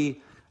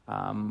Moody.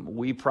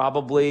 We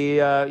probably,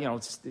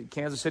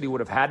 Kansas City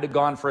would have had to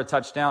gone for a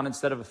touchdown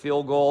instead of a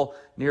field goal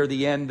near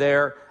the end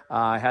there.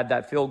 Had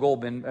that field goal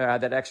been,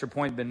 that extra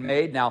point been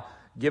made. Now,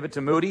 give it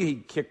to Moody. He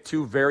kicked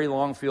 2 very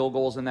long field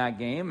goals in that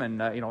game, and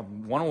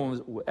one of them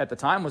was, at the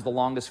time was the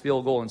longest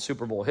field goal in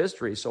Super Bowl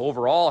history. So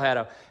overall, had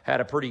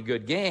a pretty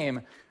good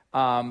game.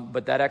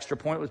 But that extra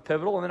point was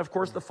pivotal, and then of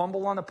course the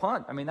fumble on the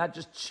punt. I mean, that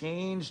just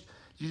changed.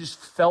 You just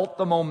felt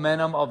the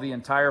momentum of the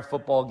entire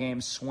football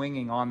game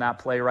swinging on that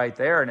play right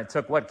there, and it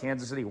took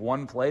Kansas City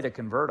 1 play to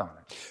convert on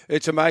it.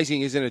 It's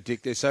amazing, isn't it,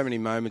 Dick? There's so many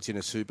moments in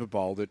a Super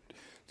Bowl that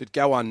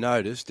go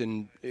unnoticed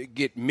and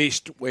get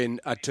missed when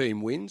a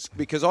team wins.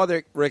 Because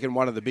I reckon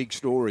one of the big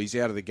stories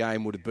out of the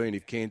game would have been,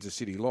 if Kansas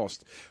City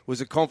lost,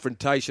 was a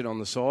confrontation on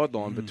the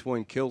sideline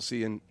between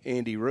Kelsey and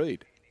Andy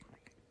Reid.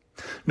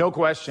 No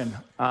question.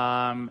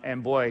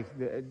 And boy,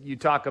 you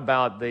talk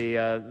about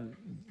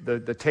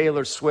the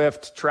Taylor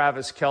Swift,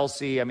 Travis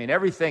Kelce. I mean,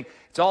 everything.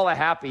 It's all a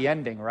happy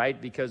ending, right?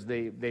 Because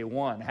they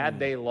won. Had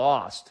they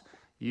lost,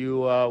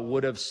 you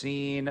would have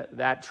seen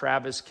that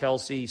Travis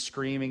Kelce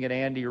screaming at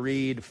Andy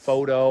Reid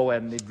photo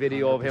and the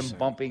video 100%. Of him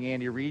bumping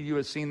Andy Reid. You would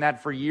have seen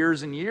that for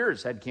years and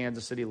years had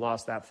Kansas City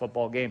lost that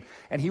football game.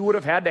 And he would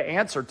have had to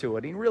answer to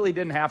it. He really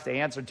didn't have to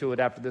answer to it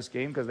after this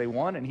game because they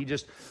won, and he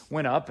just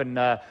went up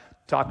and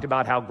talked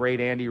about how great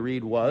Andy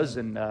Reid was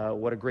and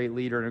what a great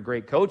leader and a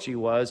great coach he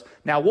was.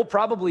 Now, we'll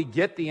probably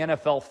get the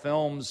NFL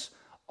Films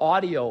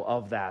audio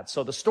of that.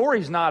 So the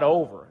story's not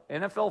over.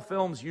 NFL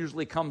Films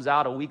usually comes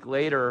out a week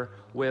later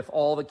with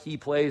all the key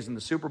plays in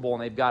the Super Bowl,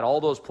 and they've got all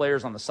those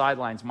players on the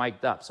sidelines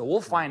mic'd up. So we'll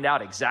find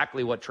out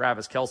exactly what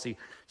Travis Kelce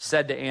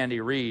said to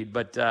Andy Reid.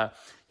 But,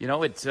 he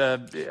looked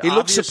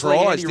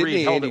surprised, didn't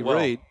he, Andy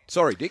Reid?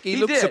 Sorry, Dick. He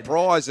looked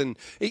surprised, and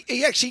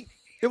he actually,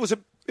 it was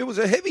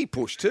a heavy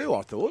push too,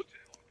 I thought.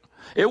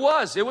 It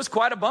was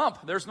quite a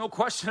bump. There's no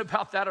question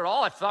about that at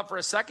all. I thought for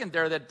a second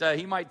there that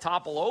he might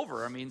topple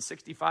over. I mean,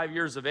 65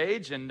 years of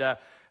age, and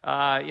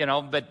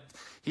but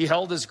he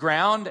held his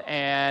ground,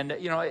 and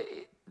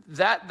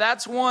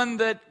that's one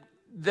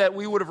that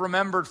we would have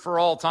remembered for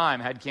all time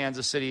had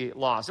Kansas City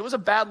lost. It was a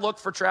bad look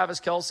for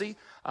Travis Kelce.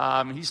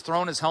 He's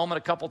thrown his helmet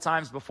a couple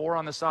times before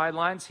on the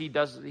sidelines.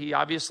 He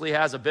obviously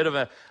has a bit of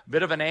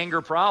an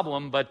anger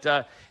problem,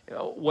 but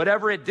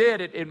whatever it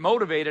did, it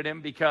motivated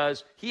him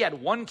because he had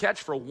 1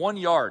 catch for 1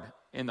 yard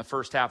in the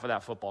first half of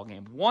that football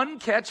game. 1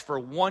 catch for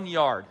 1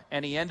 yard,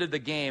 and he ended the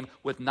game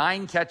with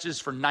 9 catches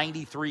for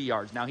 93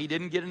 yards. Now, he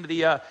didn't get into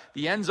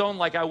the end zone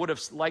like I would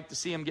have liked to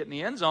see him get in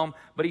the end zone,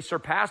 but he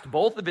surpassed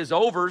both of his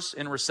overs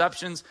in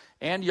receptions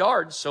and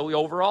yards. So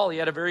overall, he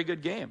had a very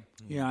good game.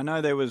 Yeah, I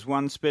know there was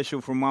one special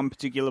from one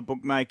particular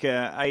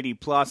bookmaker,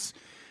 80+,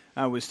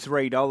 was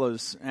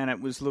 $3, and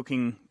it was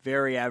looking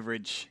very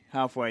average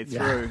halfway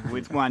through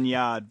with 1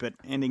 yard, but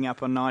ending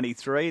up on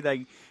 93.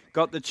 They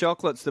got the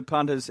chocolates, the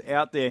punters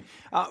out there.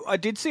 I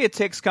did see a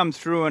text come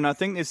through, and I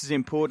think this is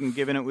important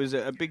given it was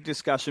a big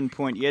discussion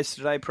point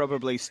yesterday,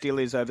 probably still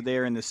is over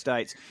there in the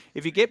States.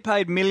 If you get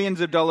paid millions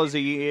of dollars a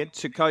year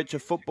to coach a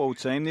football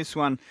team, this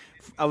one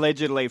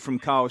allegedly from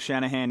Kyle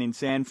Shanahan in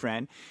San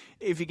Fran,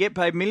 if you get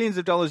paid millions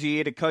of dollars a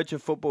year to coach a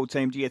football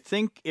team, do you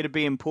think it'd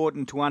be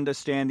important to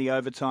understand the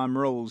overtime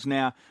rules?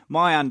 Now,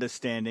 my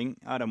understanding,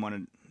 I don't want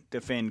to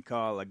defend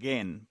Kyle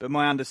again, but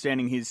my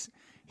understanding,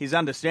 his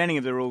understanding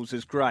of the rules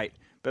is great.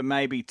 But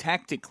maybe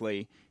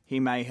tactically he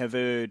may have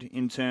erred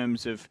in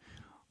terms of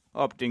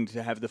opting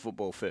to have the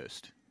football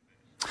first.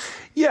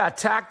 Yeah,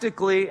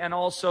 tactically, and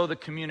also the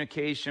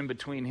communication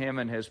between him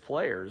and his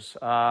players.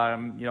 Kyle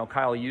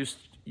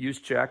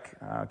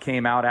Juszczyk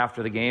came out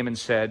after the game and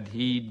said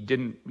he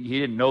didn't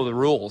know the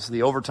rules,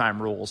 the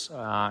overtime rules,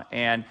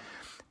 and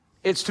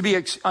it's to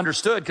be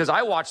understood because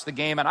I watched the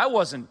game and I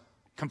wasn't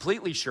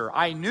completely sure.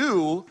 I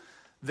knew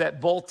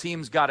that both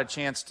teams got a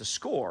chance to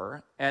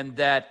score, and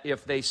that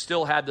if they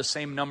still had the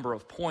same number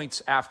of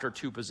points after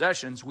 2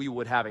 possessions, we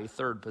would have a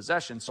third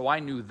possession. So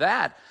I knew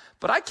that,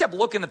 but I kept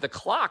looking at the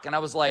clock, and I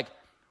was like,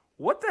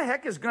 what the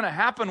heck is going to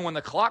happen when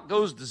the clock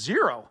goes to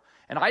 0?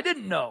 And I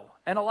didn't know,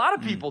 and a lot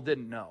of people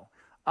didn't know.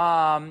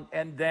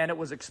 And then it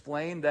was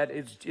explained that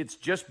it's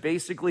just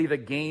basically the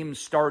game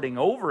starting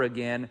over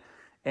again,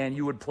 and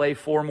you would play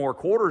 4 more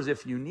quarters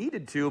if you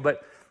needed to,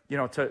 but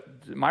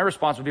my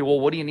response would be, well,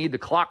 what do you need the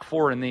clock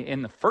for in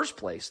the first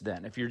place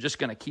then? If you're just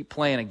going to keep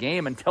playing a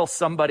game until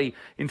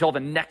the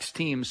next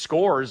team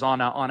scores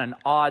on an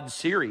odd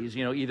series,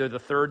 either the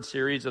third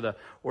series or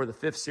the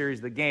fifth series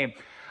of the game.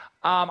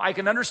 I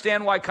can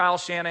understand why Kyle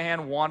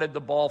Shanahan wanted the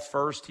ball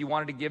first. He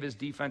wanted to give his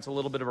defense a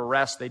little bit of a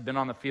rest. They'd been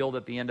on the field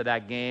at the end of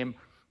that game.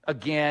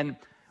 Again,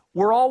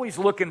 we're always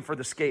looking for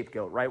the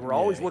scapegoat, right? We're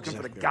always looking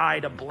for the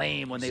guy to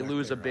blame when they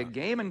lose a big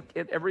game. And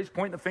everybody's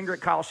pointing the finger at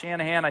Kyle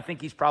Shanahan. I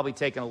think he's probably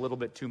taken a little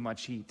bit too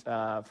much heat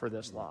for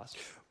this loss.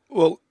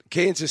 Well,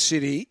 Kansas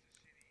City,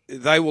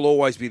 they will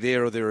always be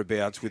there or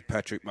thereabouts with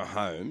Patrick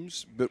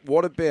Mahomes. But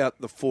what about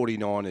the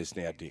 49ers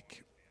now,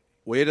 Dick?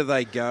 Where do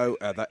they go?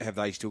 Have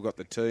they still got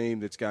the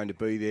team that's going to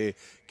be there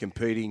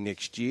competing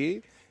next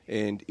year?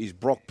 And is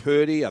Brock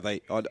Purdy, I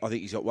think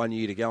he's got 1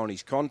 year to go on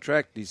his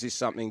contract. Is this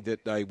something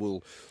that they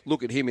will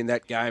look at him in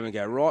that game and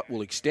go, right,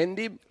 we'll extend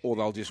him, or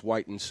they'll just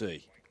wait and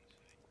see?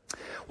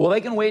 Well,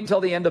 they can wait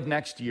until the end of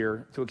next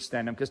year to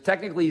extend him because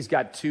technically he's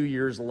got 2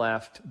 years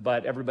left,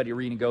 but everybody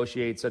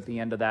renegotiates at the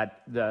end of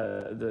that,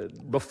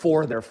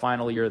 before their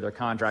final year of their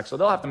contract. So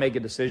they'll have to make a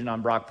decision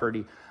on Brock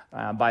Purdy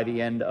by the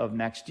end of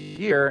next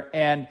year.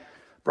 And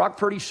Brock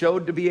Purdy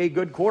showed to be a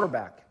good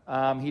quarterback.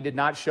 He did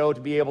not show to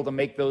be able to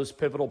make those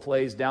pivotal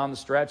plays down the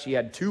stretch. He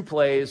had 2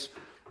 plays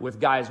with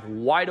guys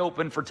wide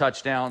open for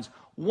touchdowns.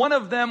 One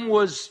of them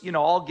was,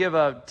 I'll give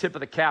a tip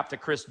of the cap to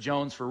Chris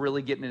Jones for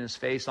really getting in his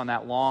face on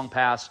that long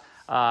pass,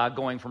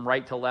 going from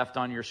right to left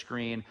on your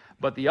screen.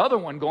 But the other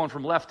one, going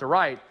from left to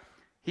right,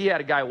 he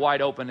had a guy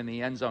wide open in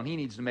the end zone. He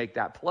needs to make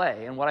that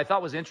play. And what I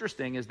thought was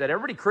interesting is that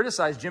everybody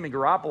criticized Jimmy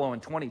Garoppolo in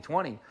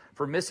 2020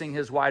 for missing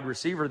his wide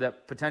receiver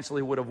that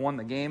potentially would have won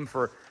the game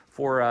for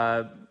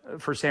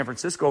San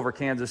Francisco over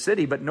Kansas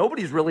City. But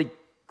nobody's really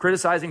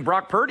criticizing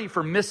Brock Purdy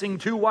for missing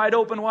 2 wide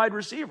open wide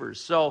receivers.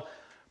 So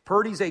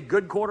Purdy's a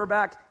good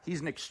quarterback.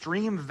 He's an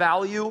extreme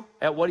value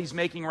at what he's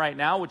making right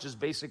now, which is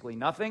basically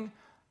nothing.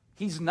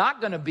 He's not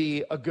going to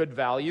be a good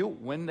value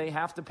when they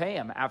have to pay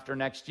him after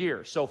next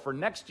year. So for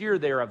next year,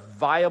 they're a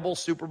viable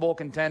Super Bowl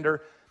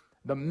contender.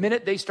 The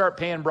minute they start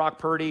paying Brock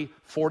Purdy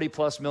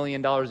 $40+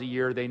 million a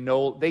year, they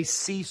know they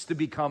cease to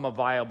become a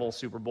viable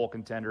Super Bowl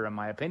contender, in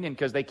my opinion,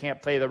 because they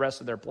can't pay the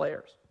rest of their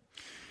players.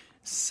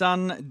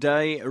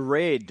 Sunday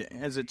Red.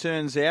 As it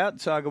turns out,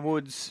 Tiger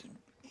Woods,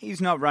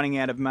 he's not running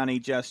out of money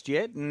just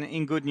yet. And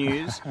in good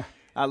news,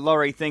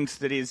 Laurie thinks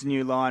that his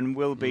new line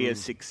will be a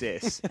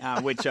success,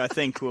 which I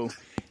think will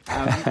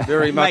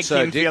very much make so,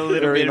 him Dick. feel a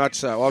little Very bit much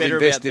so. I've better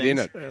invested in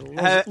about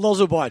it. Loz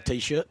will buy a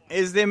T-shirt.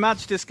 Is there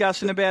much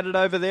discussion about it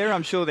over there?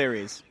 I'm sure there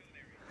is.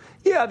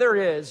 Yeah, there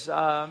is.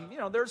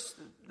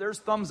 There's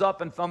thumbs up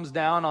and thumbs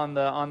down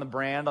on the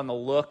brand, on the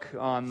look,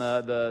 on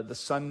the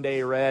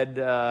Sunday Red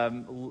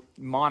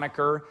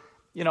moniker.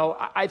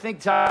 I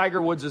think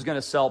Tiger Woods is going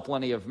to sell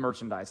plenty of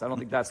merchandise. I don't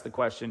think that's the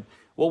question.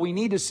 What we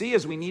need to see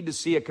is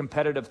a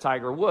competitive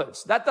Tiger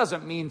Woods. That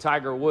doesn't mean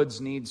Tiger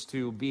Woods needs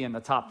to be in the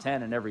top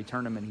 10 in every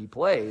tournament he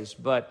plays,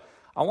 but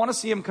I want to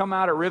see him come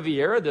out at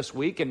Riviera this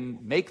week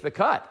and make the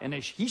cut. And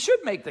he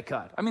should make the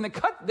cut. I mean,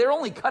 they're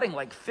only cutting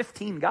like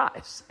 15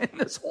 guys in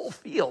this whole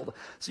field.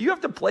 So you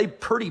have to play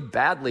pretty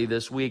badly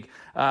this week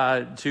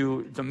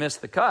to miss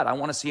the cut. I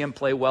want to see him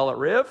play well at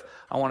Riv.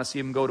 I want to see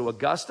him go to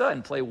Augusta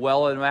and play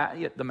well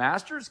at the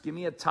Masters. Give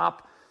me a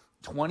top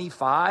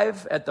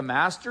 25 at the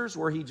Masters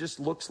where he just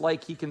looks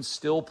like he can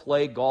still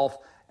play golf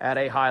at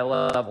a high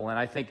level. And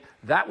I think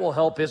that will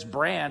help his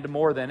brand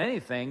more than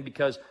anything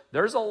because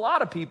there's a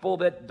lot of people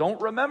that don't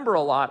remember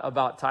a lot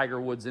about Tiger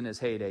Woods in his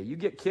heyday. You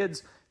get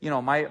kids,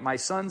 my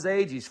son's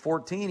age, he's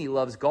 14, he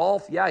loves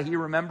golf. Yeah, he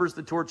remembers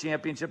the Tour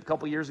Championship a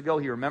couple years ago.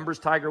 He remembers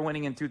Tiger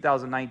winning in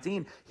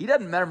 2019. He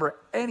doesn't remember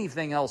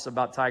anything else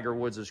about Tiger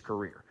Woods'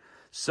 career.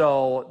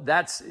 So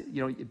that's,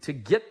 to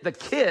get the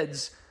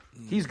kids,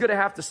 he's going to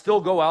have to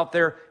still go out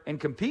there and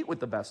compete with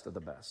the best of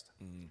the best.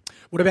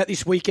 What about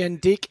this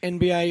weekend, Dick?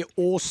 NBA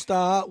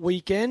All-Star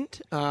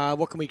Weekend.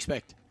 What can we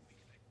expect?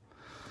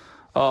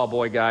 Oh,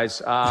 boy,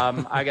 guys.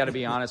 I got to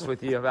be honest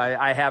with you.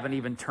 I haven't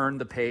even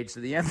turned the page to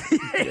the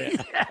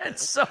NBA yet.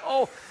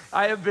 So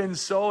I have been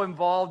so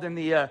involved in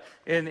the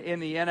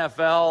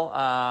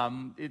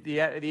NFL. The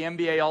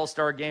NBA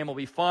All-Star game will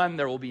be fun.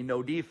 There will be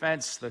no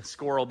defense. The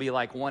score will be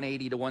like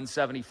 180 to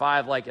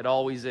 175 like it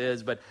always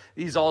is. But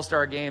these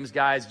All-Star games,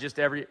 guys, just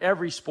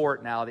every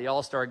sport now, the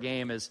All-Star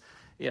game is,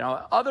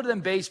 other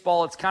than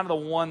baseball, it's kind of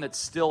the one that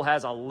still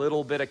has a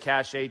little bit of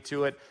cachet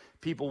to it.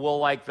 People will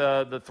like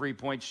the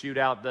three-point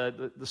shootout,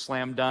 the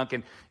slam dunk,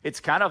 and it's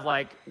kind of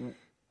like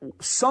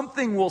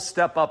something will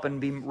step up and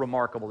be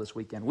remarkable this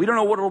weekend. We don't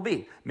know what it'll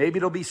be. Maybe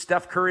it'll be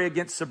Steph Curry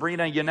against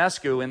Sabrina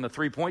Ionescu in the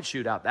three-point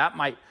shootout. That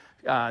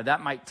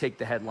might take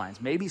the headlines.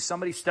 Maybe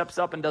somebody steps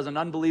up and does an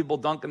unbelievable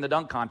dunk in the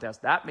dunk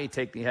contest. That may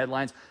take the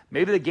headlines.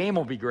 Maybe the game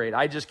will be great.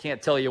 I just can't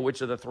tell you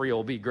which of the three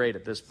will be great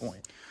at this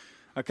point.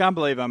 I can't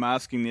believe I'm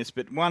asking this,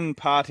 but one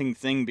parting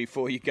thing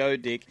before you go,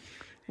 Dick.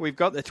 We've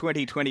got the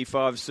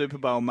 2025 Super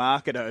Bowl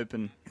market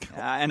open,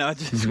 and I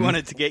just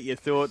wanted to get your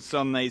thoughts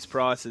on these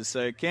prices.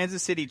 So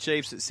Kansas City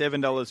Chiefs at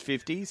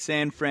 $7.50,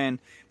 San Fran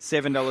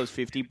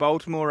 $7.50,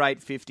 Baltimore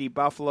 $8.50,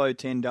 Buffalo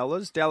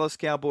 $10, Dallas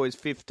Cowboys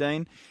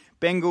 $15,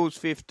 Bengals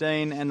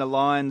 $15, and the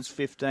Lions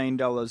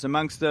 $15.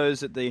 Amongst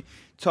those at the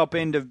top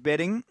end of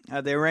betting,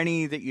 are there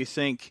any that you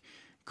think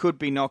could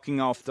be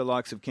knocking off the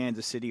likes of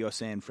Kansas City or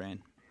San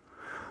Fran?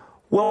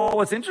 Well,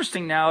 what's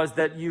interesting now is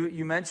that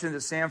you mentioned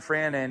that San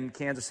Fran and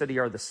Kansas City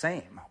are the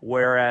same,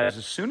 whereas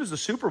as soon as the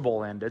Super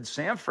Bowl ended,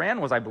 San Fran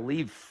was, I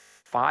believe,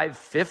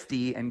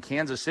 $5.50 and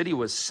Kansas City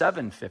was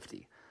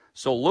 $7.50.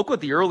 So look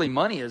what the early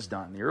money has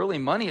done. The early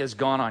money has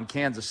gone on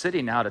Kansas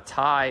City now to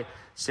tie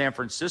San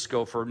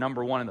Francisco for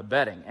number one in the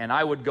betting, and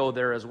I would go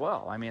there as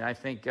well. I mean, I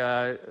think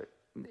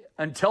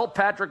until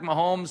Patrick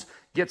Mahomes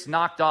gets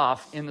knocked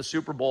off in the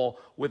Super Bowl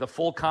with a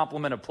full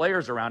complement of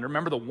players around.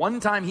 Remember, the one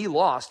time he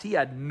lost, he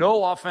had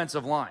no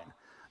offensive line.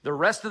 The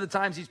rest of the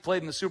times he's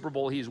played in the Super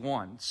Bowl, he's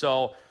won.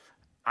 So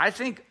I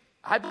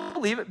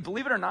believe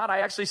it or not, I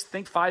actually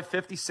think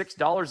 $5.50,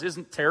 $6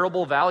 isn't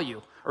terrible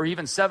value, or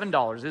even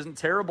 $7 isn't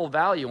terrible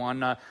value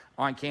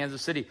on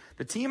Kansas City.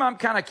 The team I'm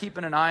kind of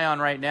keeping an eye on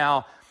right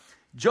now,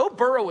 Joe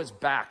Burrow is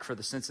back for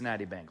the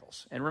Cincinnati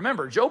Bengals. And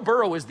remember, Joe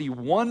Burrow is the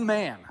one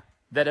man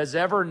that has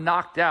ever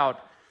knocked out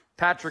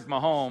Patrick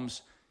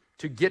Mahomes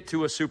to get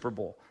to a Super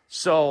Bowl.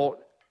 So,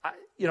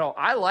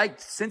 I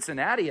liked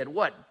Cincinnati at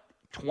what,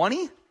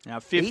 20? Now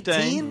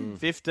 15.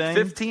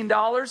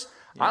 $15?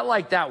 Yeah. I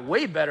like that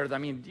way better.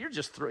 You're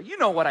just you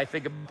know what I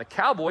think about the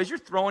Cowboys. You're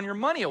throwing your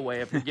money away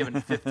if you're giving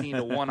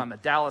 15-1 on the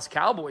Dallas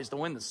Cowboys to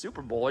win the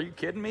Super Bowl. Are you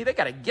kidding me? They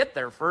got to get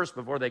there first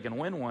before they can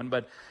win one.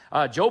 But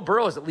Joe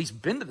Burrow has at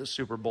least been to the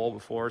Super Bowl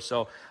before.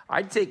 So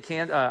I'd take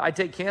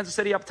Kansas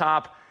City up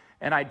top,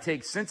 and I'd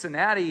take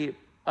Cincinnati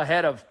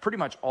ahead of pretty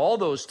much all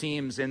those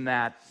teams in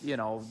that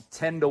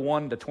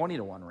 10-1 to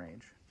 20-1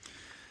 range.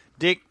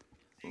 Dick,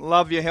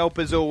 love your help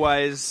as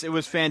always. It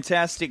was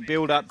fantastic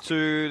build up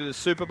to the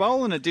Super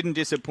Bowl, and it didn't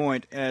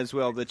disappoint as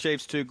well. The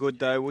Chiefs too good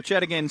though. We'll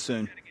chat again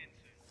soon.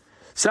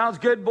 Sounds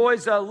good,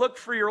 boys. Look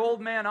for your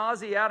old man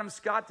Aussie Adam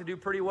Scott to do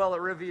pretty well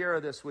at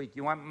Riviera this week.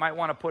 You might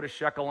want to put a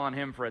shekel on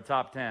him for a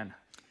top 10.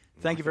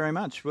 Thank you very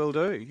much. Will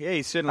do. Yeah,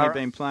 he's certainly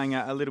been playing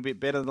a little bit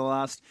better the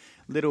last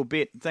little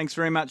bit. Thanks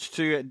very much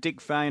to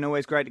Dick Fain.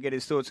 Always great to get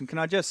his thoughts. And can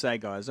I just say,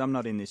 guys, I'm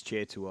not in this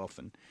chair too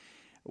often.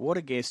 What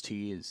a guest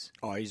he is.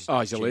 He's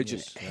a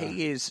legend.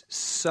 He is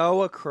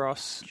so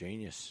across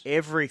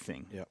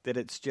everything that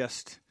it's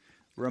just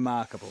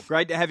remarkable.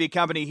 Great to have your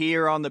company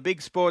here on the Big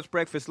Sports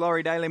Breakfast.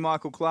 Laurie Daly,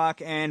 Michael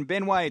Clark and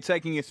Ben Way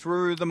taking you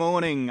through the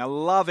morning.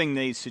 Loving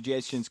these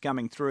suggestions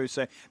coming through.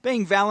 So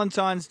being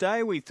Valentine's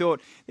Day, we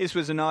thought this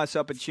was a nice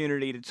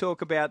opportunity to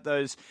talk about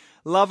those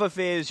love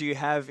affairs you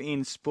have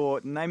in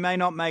sport, and they may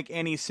not make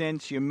any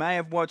sense. You may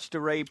have watched a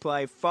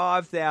replay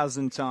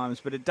 5,000 times,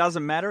 but it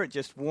doesn't matter. It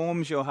just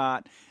warms your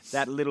heart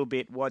that little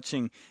bit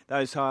watching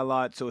those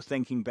highlights or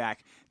thinking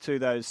back to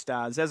those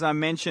stars. As I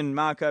mentioned,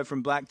 Marco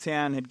from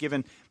Blacktown had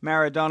given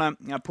Maradona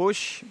a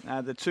push.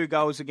 The 2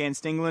 goals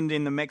against England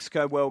in the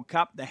Mexico World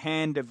Cup, the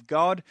hand of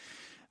God.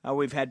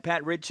 We've had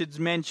Pat Richards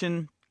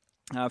mention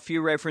a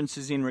few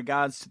references in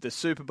regards to the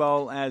Super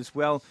Bowl as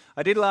well.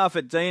 I did laugh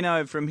at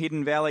Dino from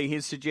Hidden Valley.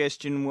 His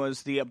suggestion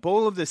was the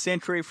ball of the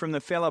century from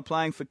the fella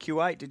playing for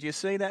Kuwait. Did you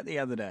see that the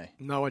other day?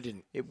 No, I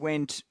didn't. It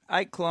went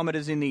 8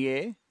 kilometres in the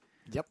air.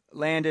 Yep.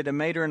 Landed 1.5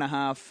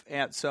 metres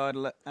outside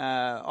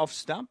off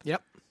stump.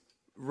 Yep.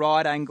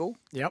 Right angle.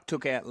 Yep.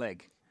 Took out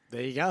leg.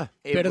 There you go.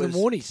 Better than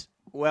Warnie's.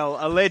 Well,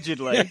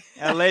 allegedly.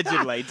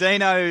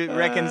 Dino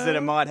reckons that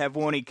it might have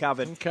Warnie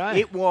covered. Okay.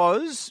 It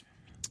was...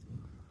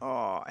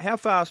 how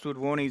fast would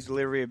Warnie's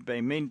delivery have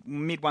been?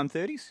 Mid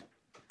 130s?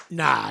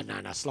 Nah,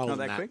 slower Not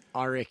than that. quick?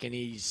 I reckon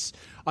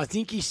I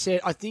think he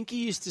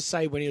used to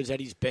say when he was at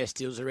his best,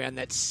 he was around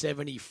that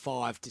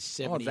 75 to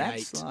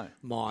 78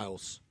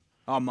 miles.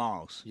 Oh,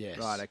 miles. Yes.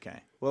 Right,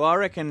 okay. Well, I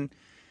reckon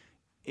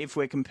if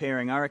we're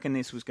comparing, I reckon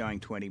this was going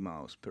 20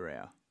 miles per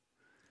hour.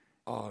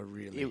 Oh,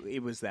 really?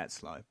 It was that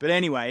slow. But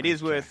anyway, it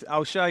is worth...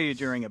 I'll show you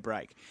during a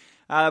break.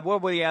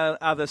 What were the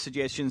other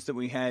suggestions that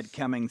we had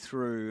coming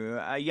through?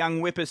 A young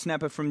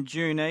whippersnapper from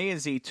Junee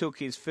as he took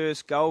his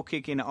first goal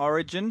kick in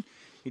Origin.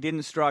 He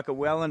didn't strike it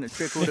well and it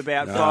trickled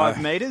about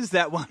 5 metres.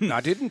 That one... No,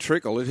 it didn't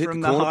trickle. It hit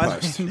from the corner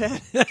post.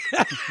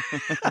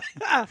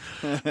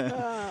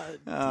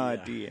 Oh,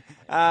 dear.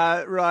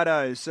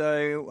 Righto,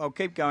 so I'll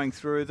keep going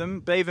through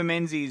them. Beaver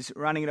Menzies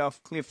running it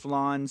off Cliff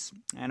Lines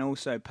and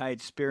also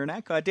Paige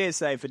Spiranak. I dare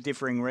say for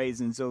differing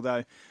reasons,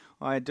 although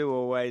I do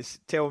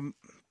always tell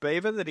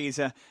Beaver that he's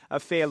a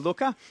fair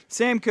looker.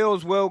 Sam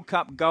Curl's World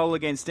Cup goal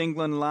against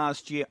England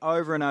last year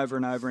over and over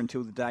and over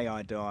until the day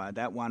I die.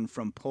 That one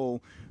from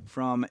Paul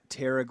from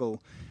Terrigal.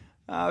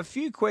 A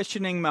few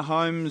questioning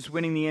Mahomes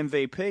winning the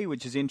MVP,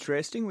 which is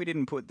interesting. We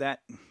didn't put that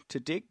to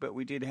Dick, but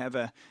we did have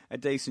a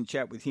decent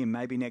chat with him.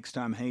 Maybe next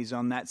time he's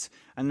on, that's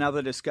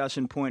another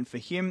discussion point for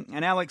him.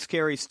 And Alex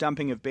Carey's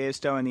stumping of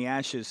Bairstow in the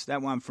Ashes,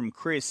 that one from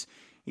Chris.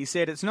 He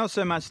said, it's not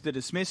so much the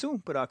dismissal,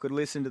 but I could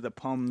listen to the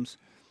Poms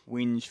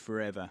whinge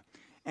forever.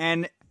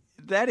 And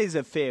that is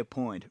a fair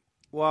point.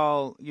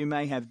 While you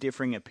may have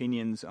differing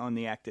opinions on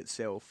the act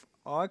itself,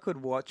 I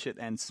could watch it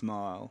and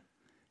smile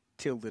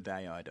till the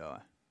day I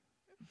die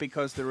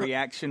because the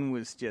reaction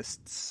was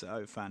just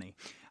so funny.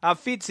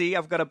 Fitzy,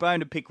 I've got a bone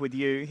to pick with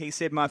you. He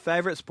said, my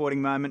favourite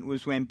sporting moment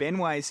was when Ben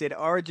Way said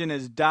Origin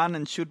is done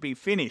and should be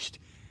finished.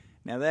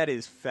 Now, that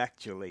is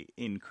factually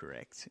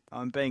incorrect.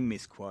 I'm being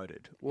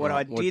misquoted.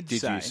 What did you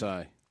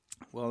say?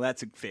 Well,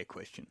 that's a fair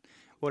question.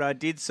 What I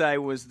did say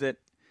was that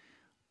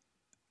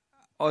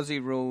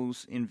Aussie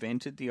rules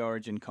invented the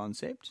Origin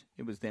concept.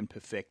 It was then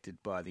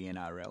perfected by the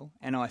NRL.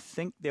 And I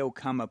think there'll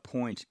come a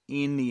point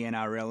in the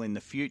NRL in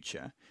the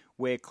future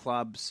where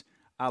clubs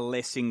are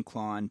less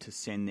inclined to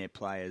send their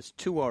players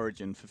to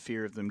Origin for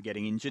fear of them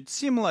getting injured,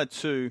 similar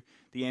to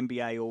the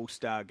NBA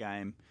All-Star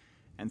game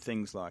and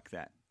things like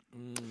that.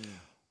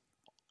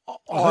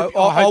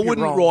 I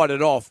wouldn't write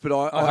it off, but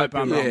I hope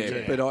I'm wrong.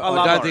 Yeah, but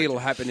I don't think it'll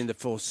happen in the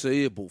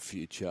foreseeable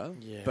future.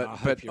 Yeah, but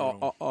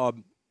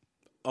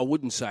I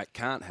wouldn't say it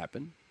can't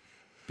happen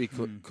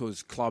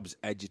because clubs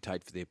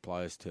agitate for their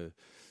players to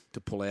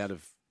pull out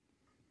of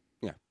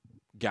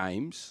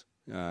games,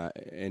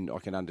 and I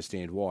can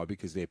understand why,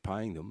 because they're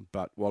paying them.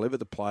 But whenever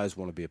the players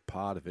want to be a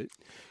part of it,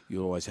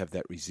 you always have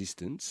that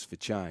resistance for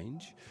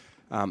change.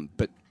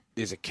 But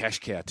there's a cash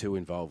cow too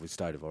involved with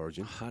State of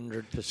Origin.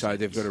 100%. So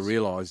they've got to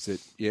realise that,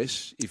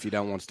 yes, if you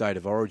don't want State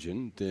of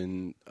Origin,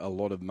 then a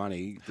lot of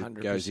money that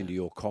 100%. goes into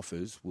your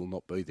coffers will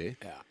not be there.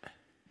 Yeah.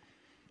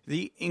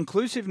 The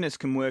inclusiveness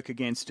can work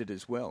against it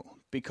as well,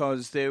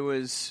 because there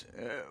was,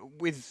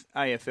 with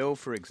AFL,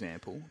 for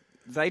example,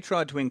 they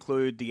tried to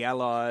include the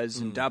Allies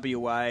and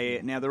WA.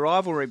 Now, the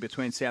rivalry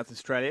between South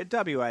Australia,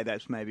 WA,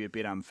 that's maybe a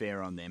bit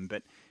unfair on them,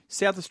 but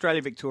South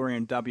Australia, Victoria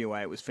and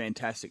WA, it was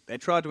fantastic. They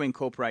tried to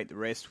incorporate the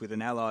rest with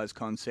an Allies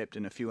concept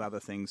and a few other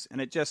things, and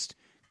it just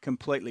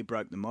completely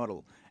broke the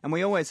model. And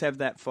we always have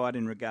that fight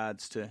in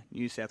regards to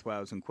New South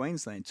Wales and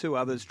Queensland. Two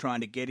others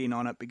trying to get in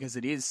on it because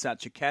it is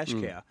such a cash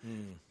cow.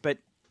 But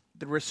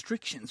the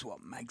restriction's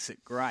what makes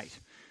it great.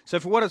 So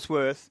for what it's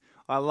worth,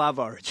 I love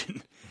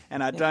Origin,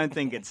 and I don't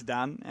think it's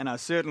done, and I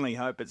certainly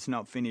hope it's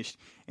not finished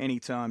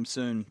anytime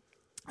soon.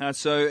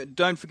 So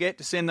don't forget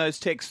to send those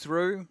texts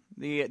through.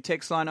 The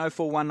text line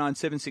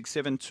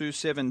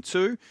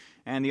 0419767272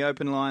 and the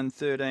open line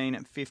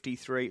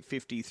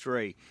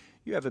 135353.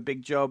 You have a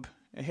big job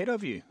ahead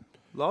of you,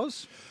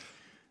 Loz.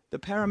 The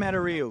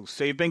Parramatta Eels.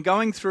 So you've been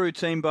going through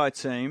team by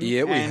team.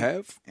 Yeah, we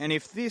have. And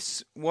if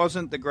this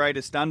wasn't the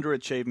greatest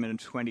underachievement of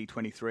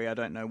 2023, I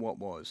don't know what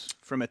was.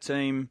 From a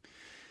team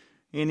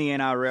in the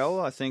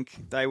NRL, I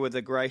think they were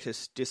the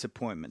greatest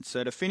disappointment.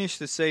 So to finish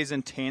the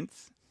season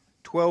 10th,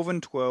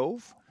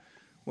 12-12,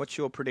 what's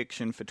your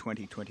prediction for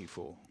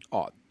 2024?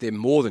 Oh, they're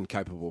more than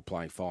capable of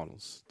playing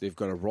finals. They've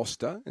got a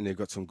roster and they've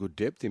got some good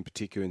depth, in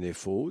particular in their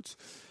forwards.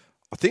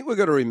 I think we've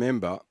got to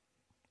remember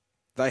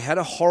they had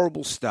a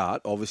horrible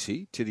start,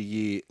 obviously, to the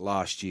year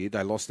last year.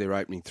 They lost their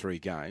opening 3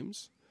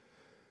 games,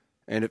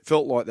 and it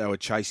felt like they were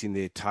chasing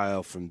their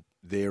tail from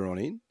there on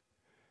in.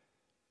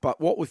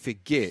 But what we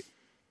forget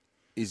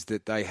is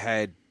that they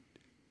had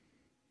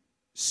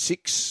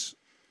 6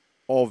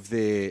 of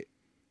their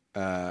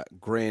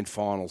grand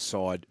final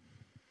side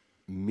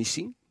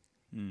missing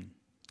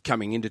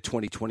coming into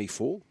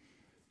 2024.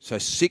 So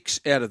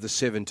 6 out of the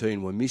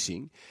 17 were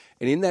missing.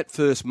 And in that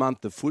first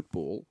month of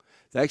football,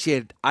 they actually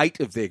had 8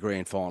 of their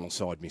grand final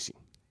side missing.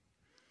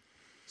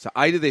 So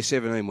 8 of their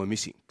 17 were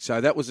missing. So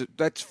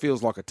that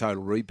feels like a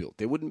total rebuild.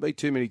 There wouldn't be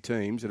too many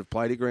teams that have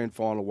played a grand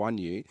final one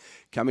year,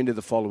 come into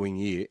the following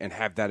year and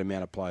have that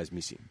amount of players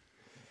missing.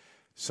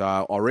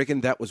 So I reckon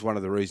that was one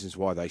of the reasons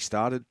why they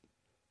started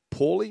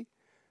poorly,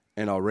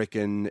 and I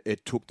reckon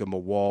it took them a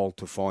while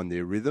to find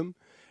their rhythm.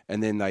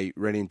 And then they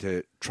ran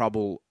into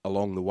trouble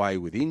along the way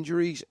with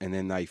injuries, and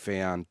then they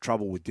found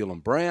trouble with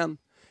Dylan Brown,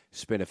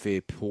 spent a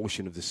fair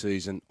portion of the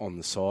season on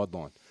the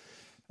sideline.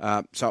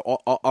 So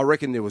I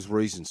reckon there was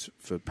reasons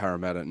for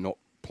Parramatta not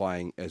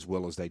playing as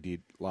well as they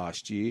did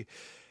last year.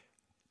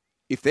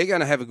 If they're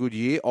going to have a good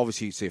year,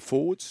 obviously it's their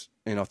forwards,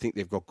 and I think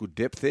they've got good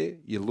depth there.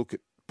 You look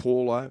at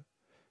Paulo,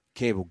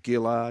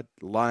 Campbell-Gillard,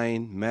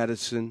 Lane,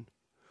 Madison,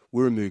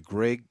 Wiramu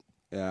Greg,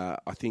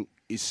 I think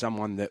is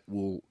someone that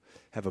will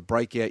have a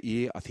breakout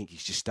year. I think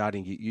he's just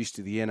starting to get used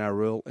to the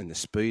NRL and the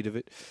speed of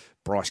it.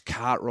 Bryce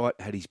Cartwright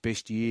had his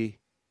best year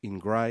in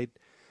grade.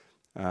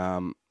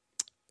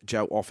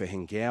 Joe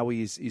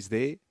Offa-Hengawi is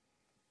there.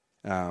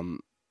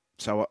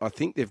 So I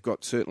think they've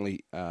got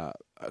certainly a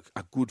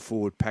good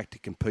forward pack to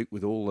compete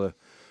with all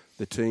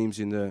the teams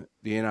in the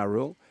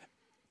NRL.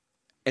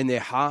 And their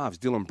halves,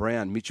 Dylan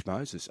Brown, Mitch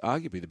Moses,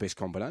 arguably the best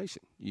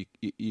combination.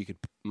 You could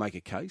make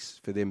a case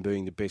for them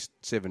being the best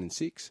 7 and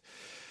 6.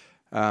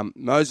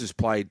 Moses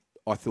played,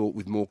 I thought,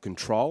 with more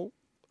control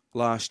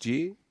last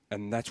year,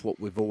 and that's what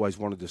we've always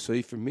wanted to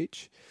see from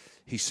Mitch.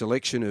 His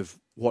selection of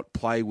what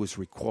play was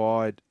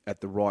required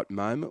at the right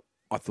moment,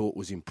 I thought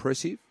was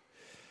impressive.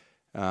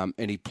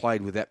 And he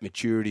played with that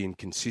maturity and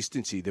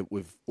consistency that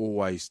we've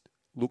always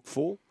looked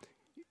for.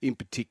 In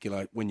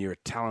particular, when you're a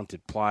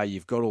talented player,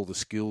 you've got all the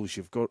skills,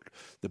 you've got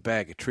the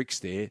bag of tricks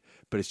there,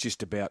 but it's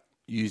just about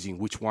using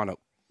which one at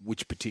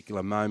which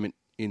particular moment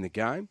in the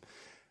game.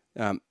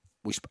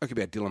 We spoke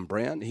about Dylan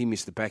Brown. He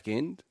missed the back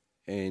end,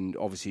 and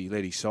obviously he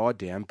let his side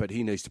down, but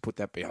he needs to put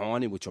that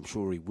behind him, which I'm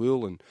sure he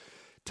will, and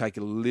take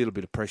a little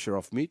bit of pressure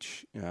off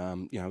Mitch.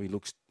 He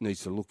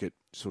needs to look at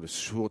sort of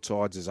short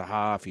sides as a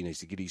half. He needs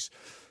to get his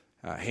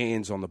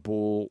hands on the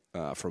ball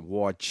from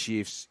wide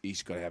shifts.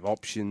 He's got to have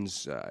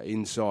options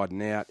inside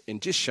and out,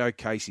 and just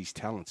showcase his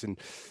talents. And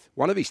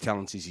one of his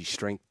talents is his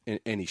strength,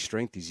 and his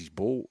strength is his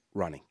ball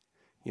running.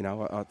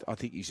 I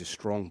think he's a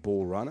strong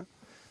ball runner.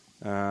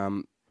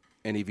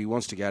 And if he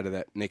wants to go to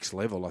that next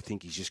level, I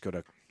think he's just got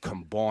to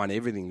combine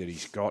everything that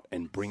he's got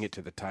and bring it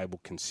to the table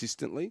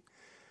consistently.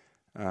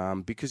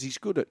 Because he's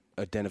good at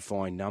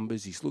identifying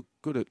numbers. He's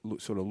good at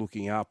sort of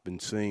looking up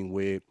and seeing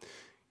where,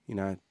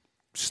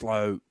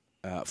 slow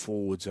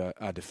forwards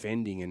are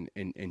defending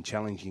and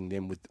challenging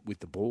them with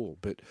the ball.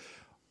 But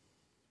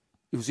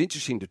it was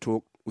interesting to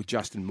talk with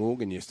Justin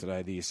Morgan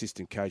yesterday, the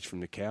assistant coach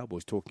from the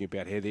Cowboys, talking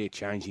about how they're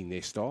changing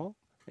their style.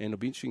 And it'll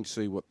be interesting to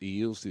see what the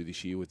Eels do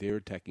this year with their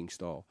attacking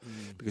style.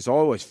 Because I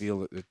always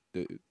feel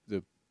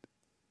that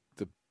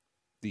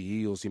the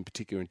Eels, in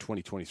particular in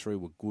 2023,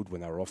 were good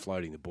when they were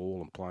offloading the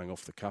ball and playing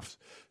off the cuff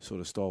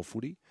sort of style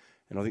footy.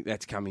 And I think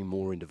that's coming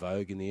more into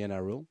vogue in the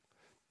NRL,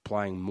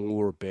 playing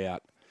more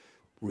about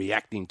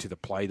reacting to the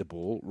play the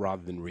ball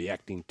rather than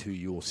reacting to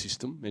your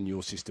system. And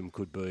your system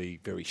could be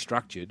very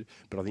structured,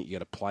 but I think you got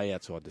to play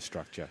outside the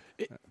structure.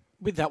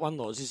 With that one,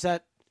 Loz, is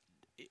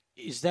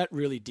that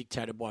really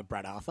dictated by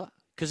Brad Arthur?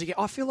 Because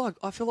I feel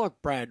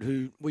like Brad,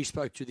 who we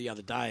spoke to the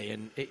other day,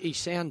 and he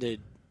sounded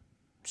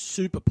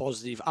super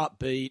positive,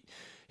 upbeat.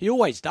 He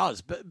always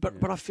does, but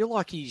I feel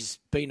like he's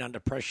been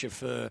under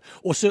pressure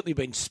or certainly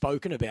been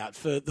spoken about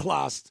for the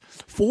last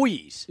 4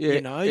 years.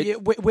 Yeah,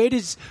 where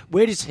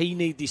does he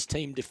need this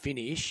team to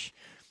finish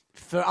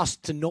for us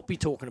to not be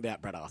talking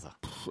about Brad Arthur?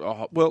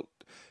 Well,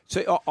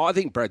 see, I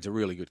think Brad's a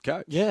really good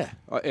coach. Yeah,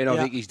 and I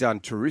think he's done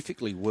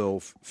terrifically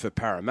well for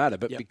Parramatta,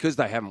 but because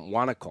they haven't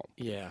won a comp,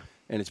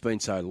 and it's been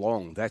so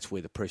long, that's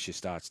where the pressure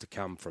starts to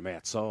come from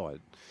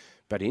outside.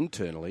 But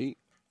internally,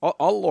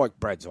 I like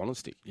Brad's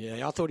honesty.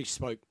 Yeah, I thought he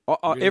spoke.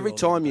 Every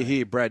time you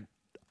hear Brad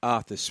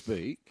Arthur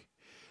speak,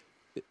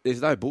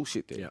 there's no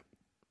bullshit there. Yeah,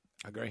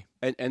 I agree.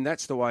 And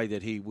that's the way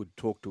that he would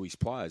talk to his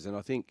players. And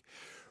I think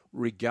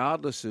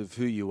regardless of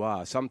who you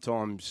are,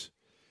 sometimes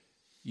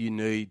you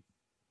need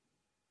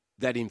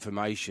that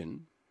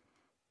information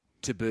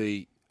to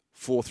be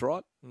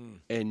forthright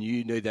and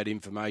you need that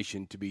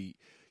information to be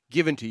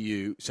given to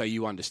you so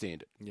you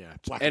understand it. Yeah,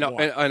 and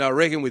I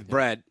reckon with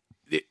Brad,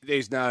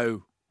 there's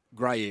no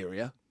grey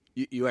area.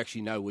 You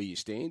actually know where you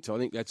stand. So I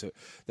think that's a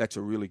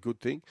really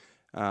good thing.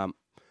 Surely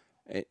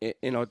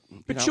the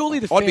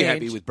I'd be fans,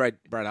 happy with Brad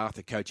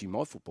Arthur coaching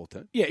my football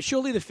team. Yeah,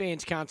 surely the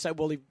fans can't say,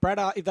 well, if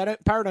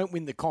Parra don't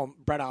win the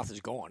comp, Brad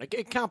Arthur's gone.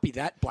 It can't be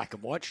that black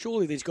and white.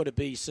 Surely there's got to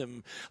be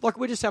some. Like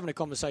we're just having a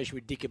conversation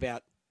with Dick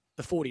about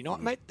the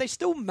 49. Mate, they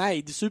still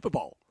made the Super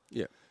Bowl.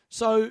 Yeah.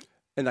 So.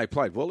 And they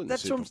played well in the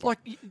Super Bowl. Like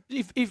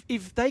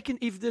if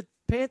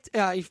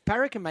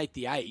Parra can make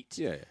the 8.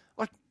 Yeah.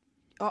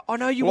 I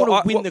know you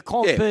want to win the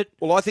comp, but...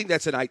 Well, I think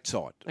that's an 8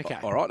 side. Okay.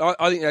 All right?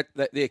 I think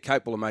that they're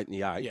capable of making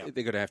the 8. Yeah.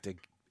 They're going to have to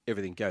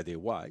everything go their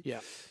way.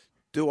 Yeah.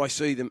 Do I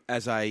see them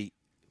as a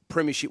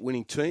premiership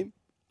winning team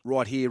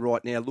right here,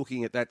 right now,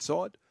 looking at that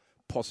side?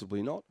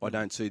 Possibly not. I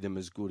don't see them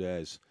as good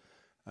as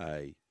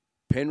a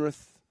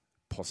Penrith,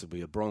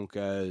 possibly a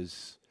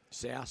Broncos,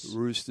 South,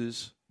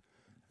 Roosters.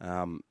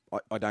 I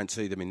don't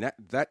see them in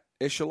that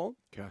echelon.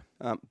 Okay.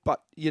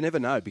 But you never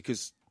know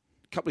because...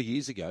 A couple of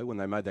years ago, when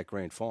they made that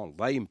grand final,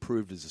 they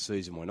improved as the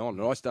season went on,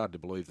 and I started to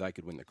believe they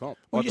could win the comp.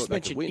 You just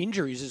mentioned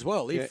injuries as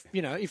well. If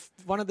if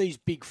one of these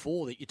big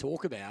four that you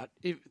talk about,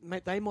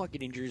 they might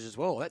get injuries as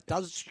well. That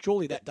does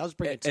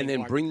bring a team and then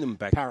like bring them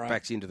back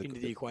into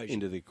the equation,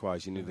 into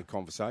the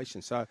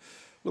conversation. So,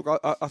 look,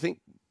 I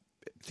think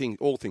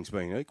all things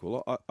being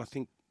equal, I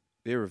think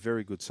they're a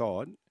very good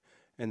side.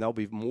 And they'll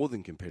be more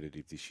than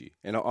competitive this year.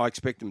 And I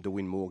expect them to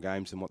win more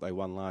games than what they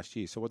won last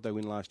year. So what did they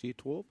win last year?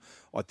 12?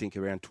 I think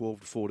around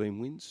 12 to 14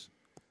 wins.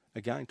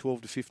 Again,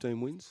 12 to 15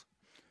 wins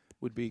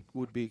would be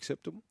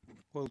acceptable.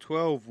 Well,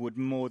 12 would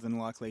more than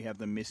likely have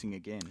them missing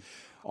again.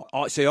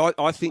 I think I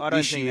don't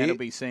this think year, that'll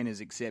be seen as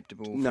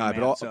acceptable.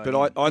 No,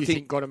 but I you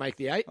think got to make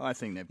the 8. I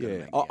think they've got to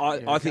make the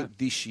 8. I think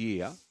this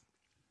year,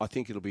 I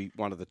think it'll be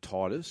one of the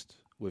tightest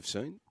we've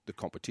seen, the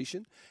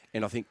competition,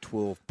 and I think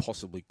 12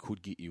 possibly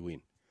could get you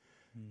in.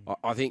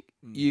 I think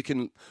you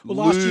can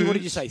last year, what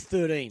did you say,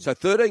 13? So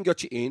 13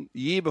 got you in. The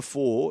year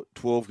before,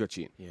 12 got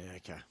you in. Yeah,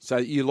 okay. So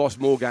you lost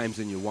more games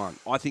than you won.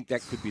 I think that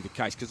could be the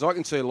case because I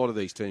can see a lot of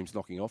these teams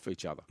knocking off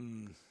each other.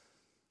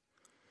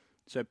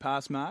 So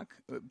pass mark?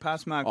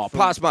 Pass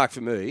mark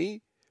for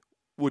me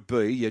would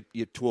be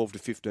your 12 to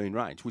 15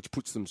 range, which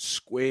puts them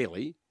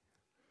squarely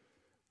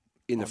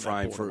in the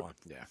frame for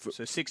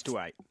so 6 to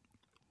 8.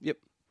 Yep.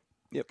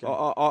 Okay.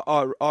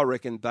 I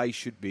reckon they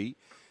should be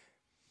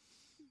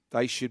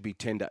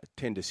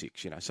 10 to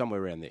 6,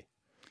 somewhere around there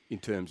in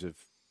terms of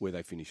where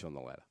they finish on the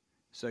ladder.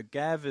 So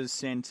Gav has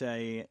sent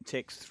a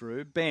text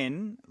through.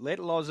 Ben, let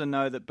Loza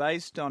know that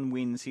based on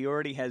wins, he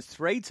already has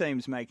 3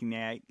 teams making the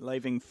 8,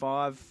 leaving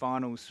 5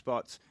 final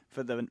spots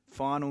for the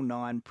final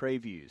 9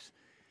 previews.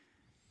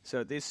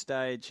 So at this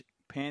stage,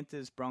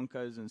 Panthers,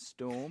 Broncos and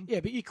Storm.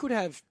 Yeah, but you could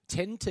have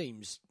 10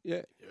 teams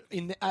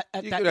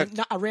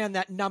around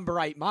that number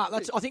 8 mark. I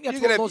think that's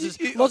what Loz is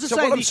saying.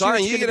 What I'm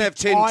saying, you could have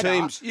 10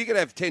 teams. You could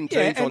have 10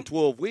 teams on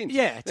 12 wins.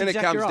 Yeah, then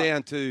exactly it comes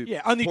down to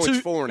only points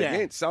 2 for and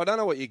against. So I don't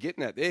know what you're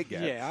getting at there,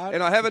 Gav. Yeah,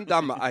 and I haven't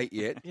done my 8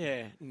 yet.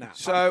 Yeah, no.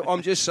 So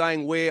I'm just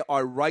saying where I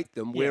rate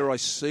them, where I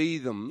see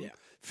them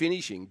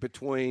finishing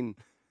between,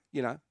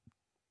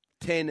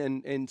 10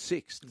 and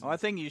 6. I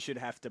think you should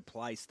have to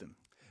place them.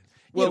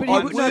 Well, he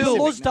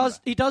does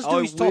do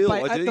his top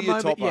 8 at the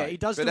moment. Yeah, he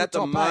does. But do at the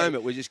top moment,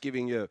 8. we're just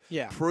giving you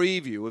a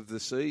preview of the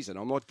season.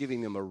 I'm not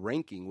giving them a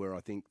ranking where I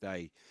think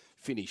they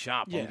finish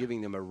up. Yeah. I'm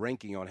giving them a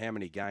ranking on how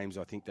many games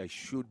I think they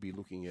should be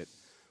looking at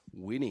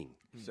winning.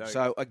 So,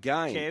 So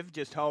again, Kev,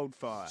 just hold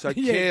fire. so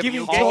Yeah, Kev, give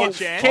him hold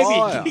chance.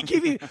 fire.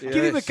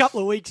 give him a couple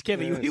of weeks,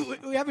 Kevin. Yes.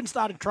 We haven't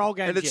started trial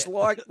games And it's yet.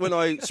 like when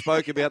I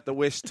spoke about the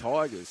West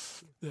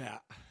Tigers. Yeah.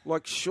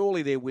 Like,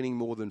 surely they're winning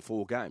more than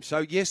 4 games.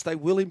 So, yes, they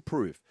will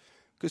improve.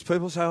 Because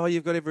people say, oh,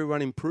 you've got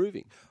everyone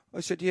improving.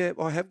 I said, yeah,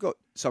 I have got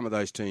some of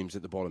those teams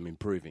at the bottom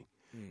improving.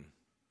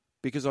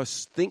 Because I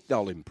think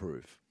they'll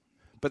improve.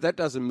 But that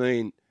doesn't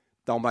mean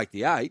they'll make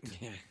the 8.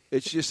 Yeah.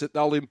 It's just that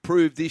they'll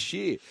improve this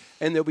year.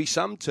 And there'll be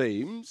some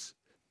teams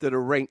that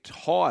are ranked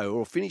higher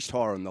or finished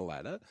higher on the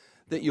ladder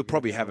that you'll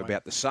probably have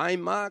about the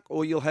same mark,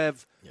 or you'll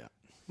have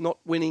not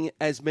winning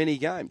as many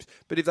games.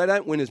 But if they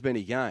don't win as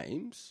many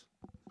games,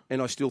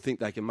 and I still think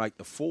they can make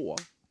the 4,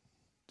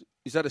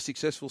 is that a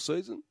successful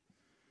season?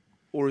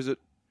 Or is it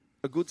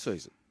a good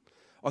season?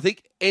 I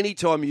think any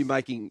time you're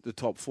making the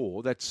top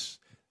 4, that's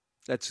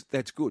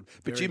good.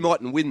 But you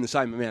mightn't win the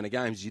same amount of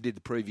games as you did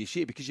the previous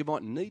year because you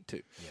mightn't need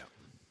to. Yeah.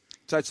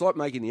 So it's like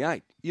making the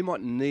 8. You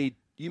might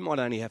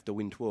only have to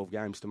win 12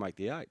 games to make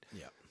the 8.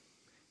 Yeah.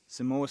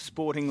 Some more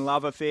sporting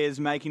love affairs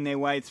making their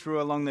way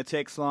through along the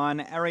text line.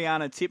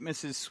 Ariana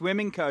Titmus's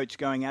swimming coach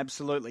going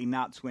absolutely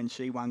nuts when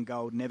she won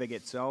gold. Never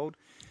gets old.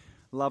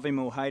 Love him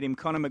or hate him.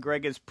 Conor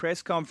McGregor's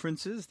press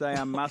conferences, they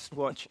are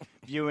must-watch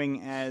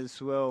viewing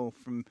as well.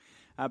 From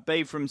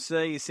B from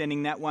C,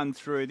 sending that one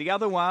through. The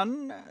other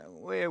one,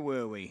 where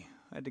were we?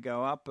 I had to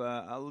go up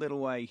a little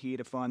way here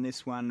to find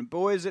this one.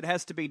 Boys, it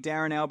has to be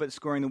Darren Albert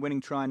scoring the winning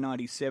try in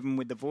 97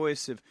 with the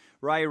voice of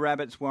Ray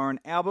Rabbit's Warren.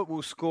 Albert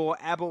will score,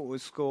 Abbott will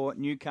score.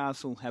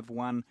 Newcastle have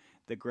won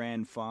the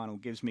grand final.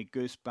 Gives me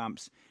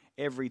goosebumps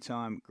every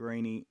time.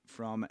 Greenie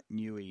from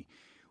Newey.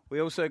 We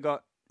also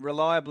got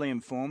reliably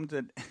informed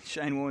that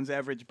Shane Warne's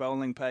average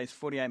bowling pace,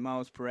 48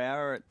 miles per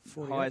hour at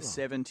high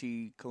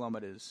 70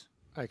 kilometres.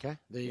 Okay,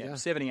 there you go.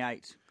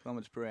 78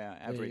 kilometres per hour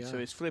average. So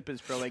his flipper's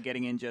probably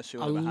getting in just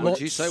short A of 100. What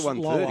did you say,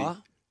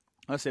 130?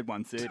 I said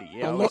 130.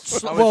 Yeah, A I lot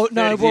was- I was well,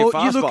 no. 30 Well,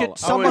 fast you look bowler. at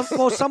someone.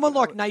 Well, someone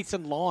like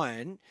Nathan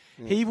Lyon,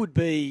 he would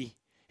be.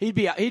 He'd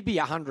be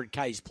 100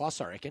 k's plus,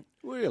 I reckon.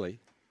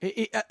 Really?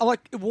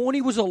 Like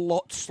Warney was a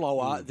lot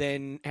slower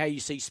than how you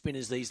see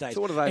spinners these days.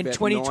 So what are they, and about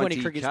 2020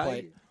 90K? cricket's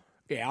played.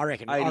 Yeah, I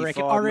reckon. 85,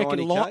 I reckon.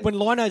 90K? When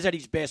Lino's at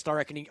his best, I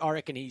reckon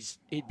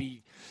he'd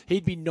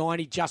be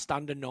 90, just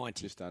under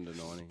 90. Just under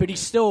 90. But he's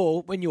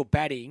still, when you're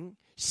batting,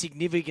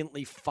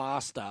 significantly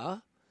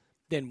faster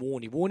than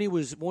Warney.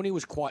 Warney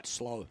was quite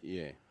slow.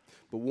 Yeah.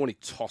 But Warney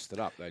tossed it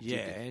up, though,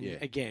 Yeah, didn't and he?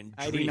 again,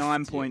 drift.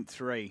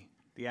 89.3,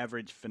 the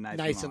average for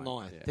Nathan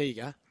Lyon. Yeah. There you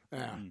go.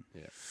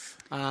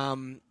 Yeah.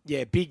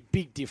 Yeah.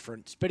 Big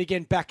difference. But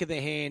again, back of the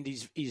hand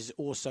is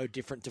also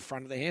different to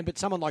front of the hand. But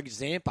someone like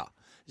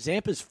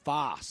Zampa's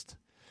fast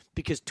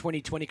because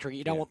 2020 cricket,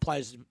 you don't want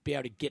players to be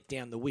able to get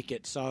down the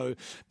wicket. So,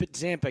 but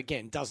Zampa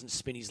again doesn't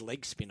spin his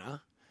leg spinner,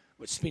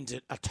 which spins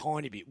it a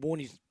tiny bit.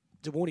 Warney's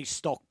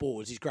stock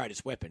ball is his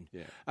greatest weapon,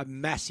 a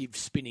massive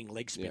spinning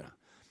leg spinner.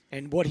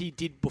 And what he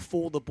did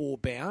before the ball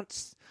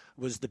bounced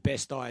was the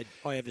best I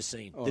ever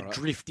seen.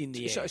 Drift in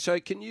the air. So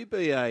can you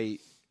be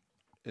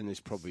and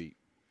there's probably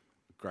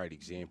great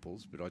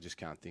examples, but I just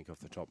can't think off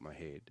the top of my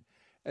head.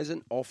 As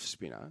an off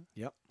spinner,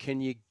 can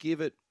you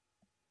give it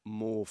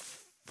more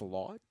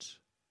flight?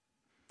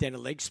 Than a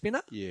leg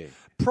spinner? Yeah.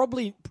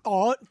 Probably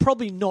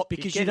not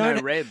because you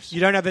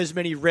don't have as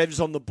many revs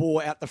on the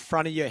ball out the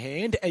front of your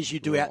hand as you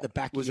do out the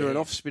back. Was of your there an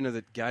hand. off spinner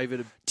that gave it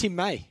a Tim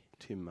May?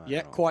 Yeah,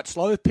 right. quite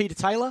slow. Peter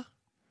Taylor.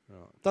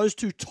 Right. Those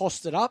two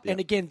tossed it up, and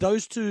again,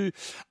 those two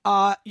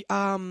are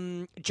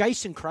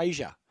Jason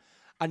Frazier.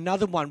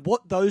 Another one.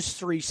 What those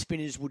 3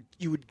 spinners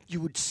you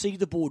would see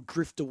the ball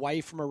drift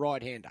away from a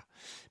right-hander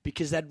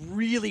because they'd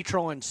really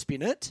try and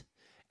spin it,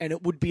 and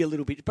it would be a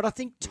little bit. But I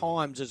think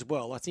times as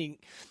well. I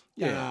think.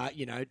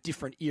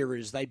 Different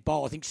eras they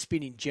bowl. I think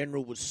spin in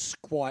general was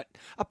quite,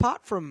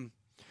 apart from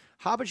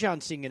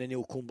Harbhajan Singh and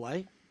Anil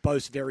Kumble,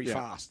 both very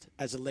fast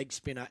as a leg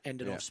spinner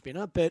and an off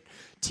spinner. But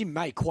Tim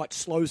May quite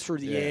slow through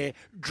the air,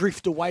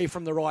 drift away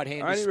from the right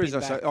hand. Only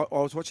reason I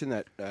was watching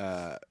that.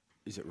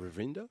 Is it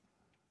Ravinder,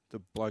 the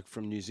bloke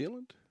from New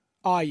Zealand?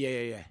 Oh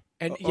yeah.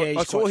 And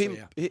I saw him.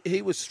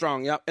 He was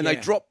strung up, and they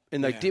drop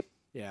and they dip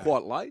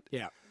quite late.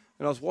 Yeah.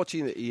 And I was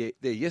watching it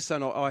there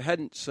yesterday, and I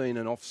hadn't seen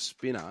an off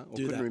spinner, or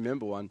couldn't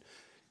remember one.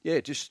 Yeah,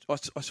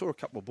 I saw a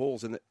couple of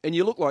balls, and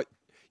you look like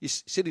you're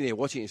sitting there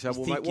watching it. You say,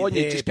 "Well, mate, why don't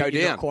you just go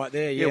down?" Not quite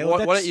there. Yeah,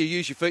 why don't you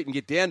use your feet and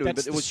get down to him?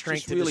 That's But it the was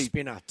strength just of really the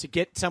spinner to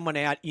get someone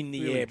out in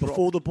the really air dropped.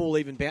 before the ball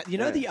even bounced. You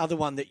know, the other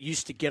one that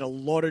used to get a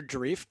lot of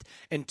drift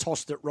and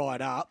tossed it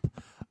right up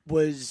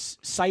was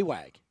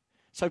Sehwag.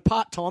 So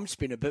part-time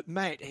spinner, but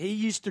mate, he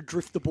used to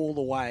drift the ball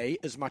away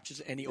as much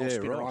as any off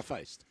spinner I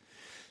faced.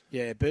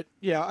 Yeah, but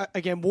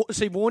again,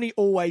 see, Warney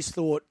always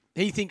thought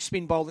he thinks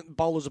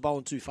bowlers are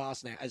bowling too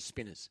fast now as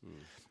spinners.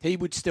 He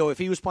would still, if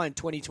he was playing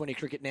 2020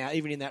 cricket now,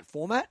 even in that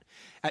format,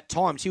 at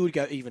times he would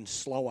go even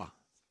slower.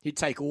 He'd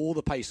take all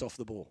the pace off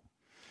the ball.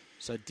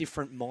 So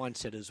different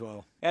mindset as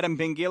well. Adam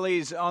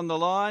Pengilly's on the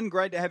line.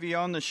 Great to have you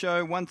on the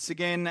show once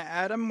again,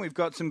 Adam. We've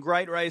got some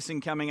great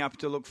racing coming up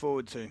to look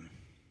forward to.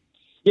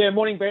 Yeah,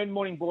 morning, Ben.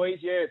 Morning, boys.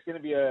 Yeah, it's going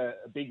to be a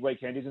big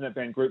weekend, isn't it,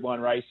 Ben? Group 1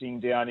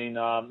 racing down in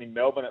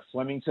Melbourne at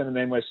Flemington, and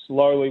then we're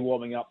slowly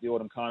warming up the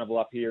Autumn Carnival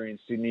up here in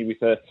Sydney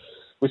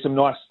with some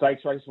nice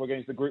stakes races. We're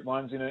getting to the Group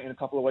 1s in a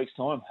couple of weeks'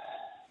 time.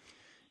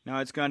 No,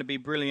 it's going to be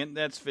brilliant,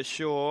 that's for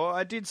sure.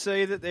 I did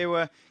see that there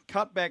were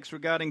cutbacks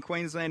regarding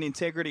Queensland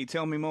integrity.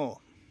 Tell me more.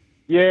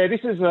 Yeah, this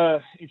is an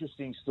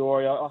interesting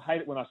story. I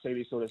hate it when I see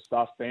this sort of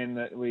stuff, Ben.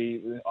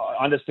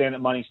 I understand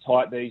that money's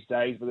tight these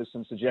days, but there's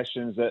some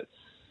suggestions that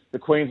the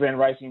Queensland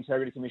Racing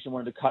Integrity Commission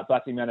wanted to cut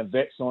back the amount of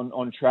vets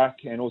on track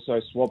and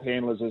also swab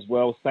handlers as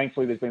well.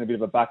 Thankfully, there's been a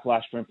bit of a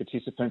backlash from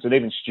participants and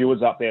even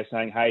stewards up there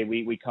saying, hey,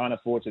 we can't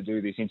afford to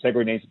do this.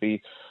 Integrity needs to be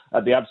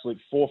at the absolute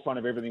forefront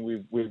of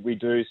everything we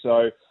do.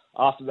 So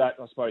after that,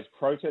 I suppose,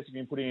 protests have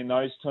been putting in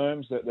those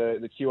terms that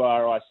the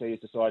QRIC has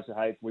decided to,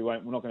 hey, we're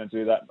not going to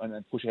do that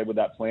and push ahead with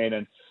that plan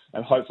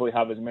and hopefully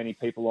have as many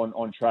people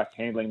on track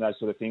handling those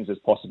sort of things as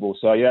possible.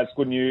 So, yeah, it's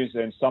good news,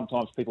 and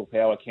sometimes people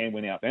power can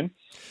win out, Ben.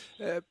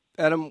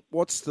 Adam,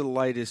 what's the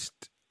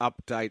latest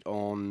update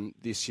on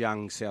this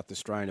young South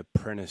Australian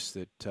apprentice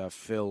that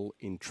fell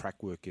in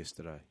track work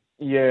yesterday?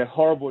 Yeah,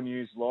 horrible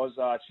news, Loz.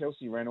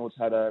 Chelsea Reynolds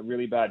had a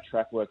really bad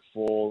track work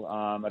fall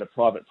at a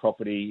private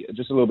property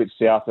just a little bit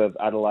south of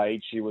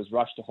Adelaide. She was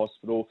rushed to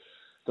hospital.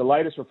 The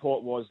latest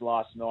report was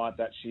last night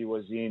that she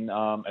was in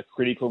a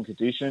critical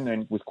condition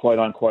and with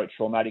quote-unquote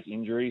traumatic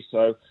injury.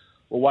 So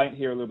we'll wait and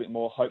hear a little bit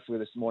more, hopefully,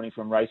 this morning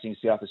from Racing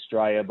South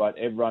Australia. But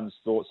everyone's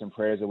thoughts and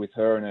prayers are with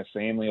her and her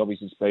family.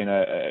 Obviously, it's been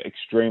an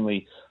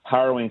extremely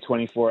harrowing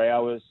 24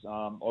 hours.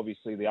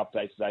 Obviously, the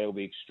update today will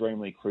be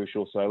extremely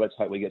crucial. So let's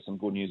hope we get some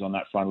good news on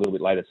that front a little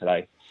bit later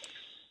today.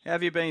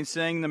 Have you been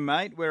seeing them,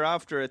 mate? We're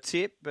after a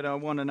tip, but I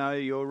want to know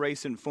your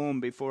recent form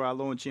before I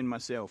launch in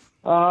myself.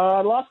 The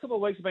last couple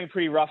of weeks have been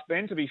pretty rough,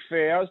 Ben, to be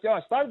fair.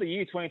 I started the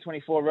year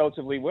 2024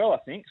 relatively well, I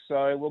think,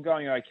 so we're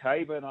going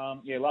okay. But,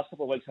 last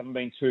couple of weeks haven't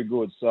been too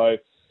good. So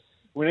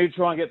we need to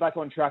try and get back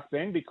on track,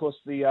 Ben, because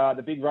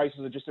the big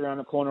races are just around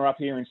the corner up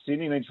here in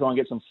Sydney. We need to try and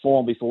get some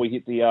form before we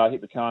hit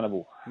the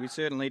carnival. We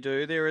certainly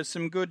do. There are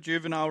some good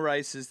juvenile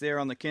races there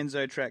on the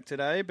Kenzo track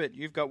today, but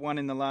you've got one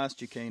in the last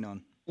you're keen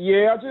on.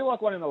 Yeah, I do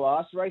like one in the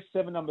last. Race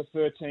 7, number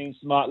 13,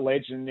 Smart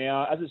Legend.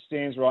 Now, as it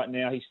stands right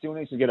now, he still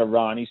needs to get a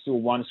run. He's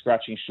still one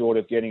scratching short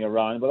of getting a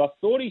run. But I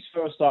thought his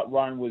first up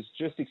run was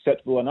just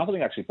acceptable enough. I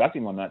think I actually backed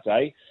him on that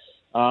day.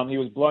 He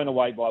was blown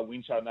away by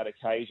Winchard on that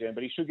occasion,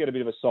 but he should get a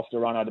bit of a softer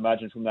run, I'd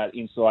imagine, from that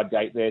inside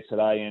gate there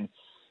today. And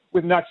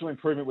with natural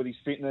improvement with his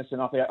fitness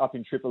and up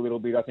in trip a little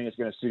bit, I think it's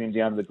going to suit him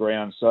down to the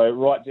ground. So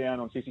right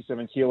down on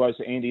 57 kilos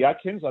for Andy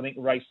Atkins. I think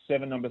race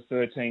 7, number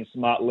 13,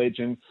 Smart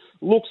Legend,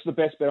 looks the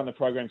best bet on the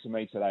program to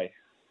me today.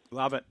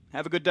 Love it.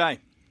 Have a good day.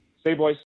 See you, boys.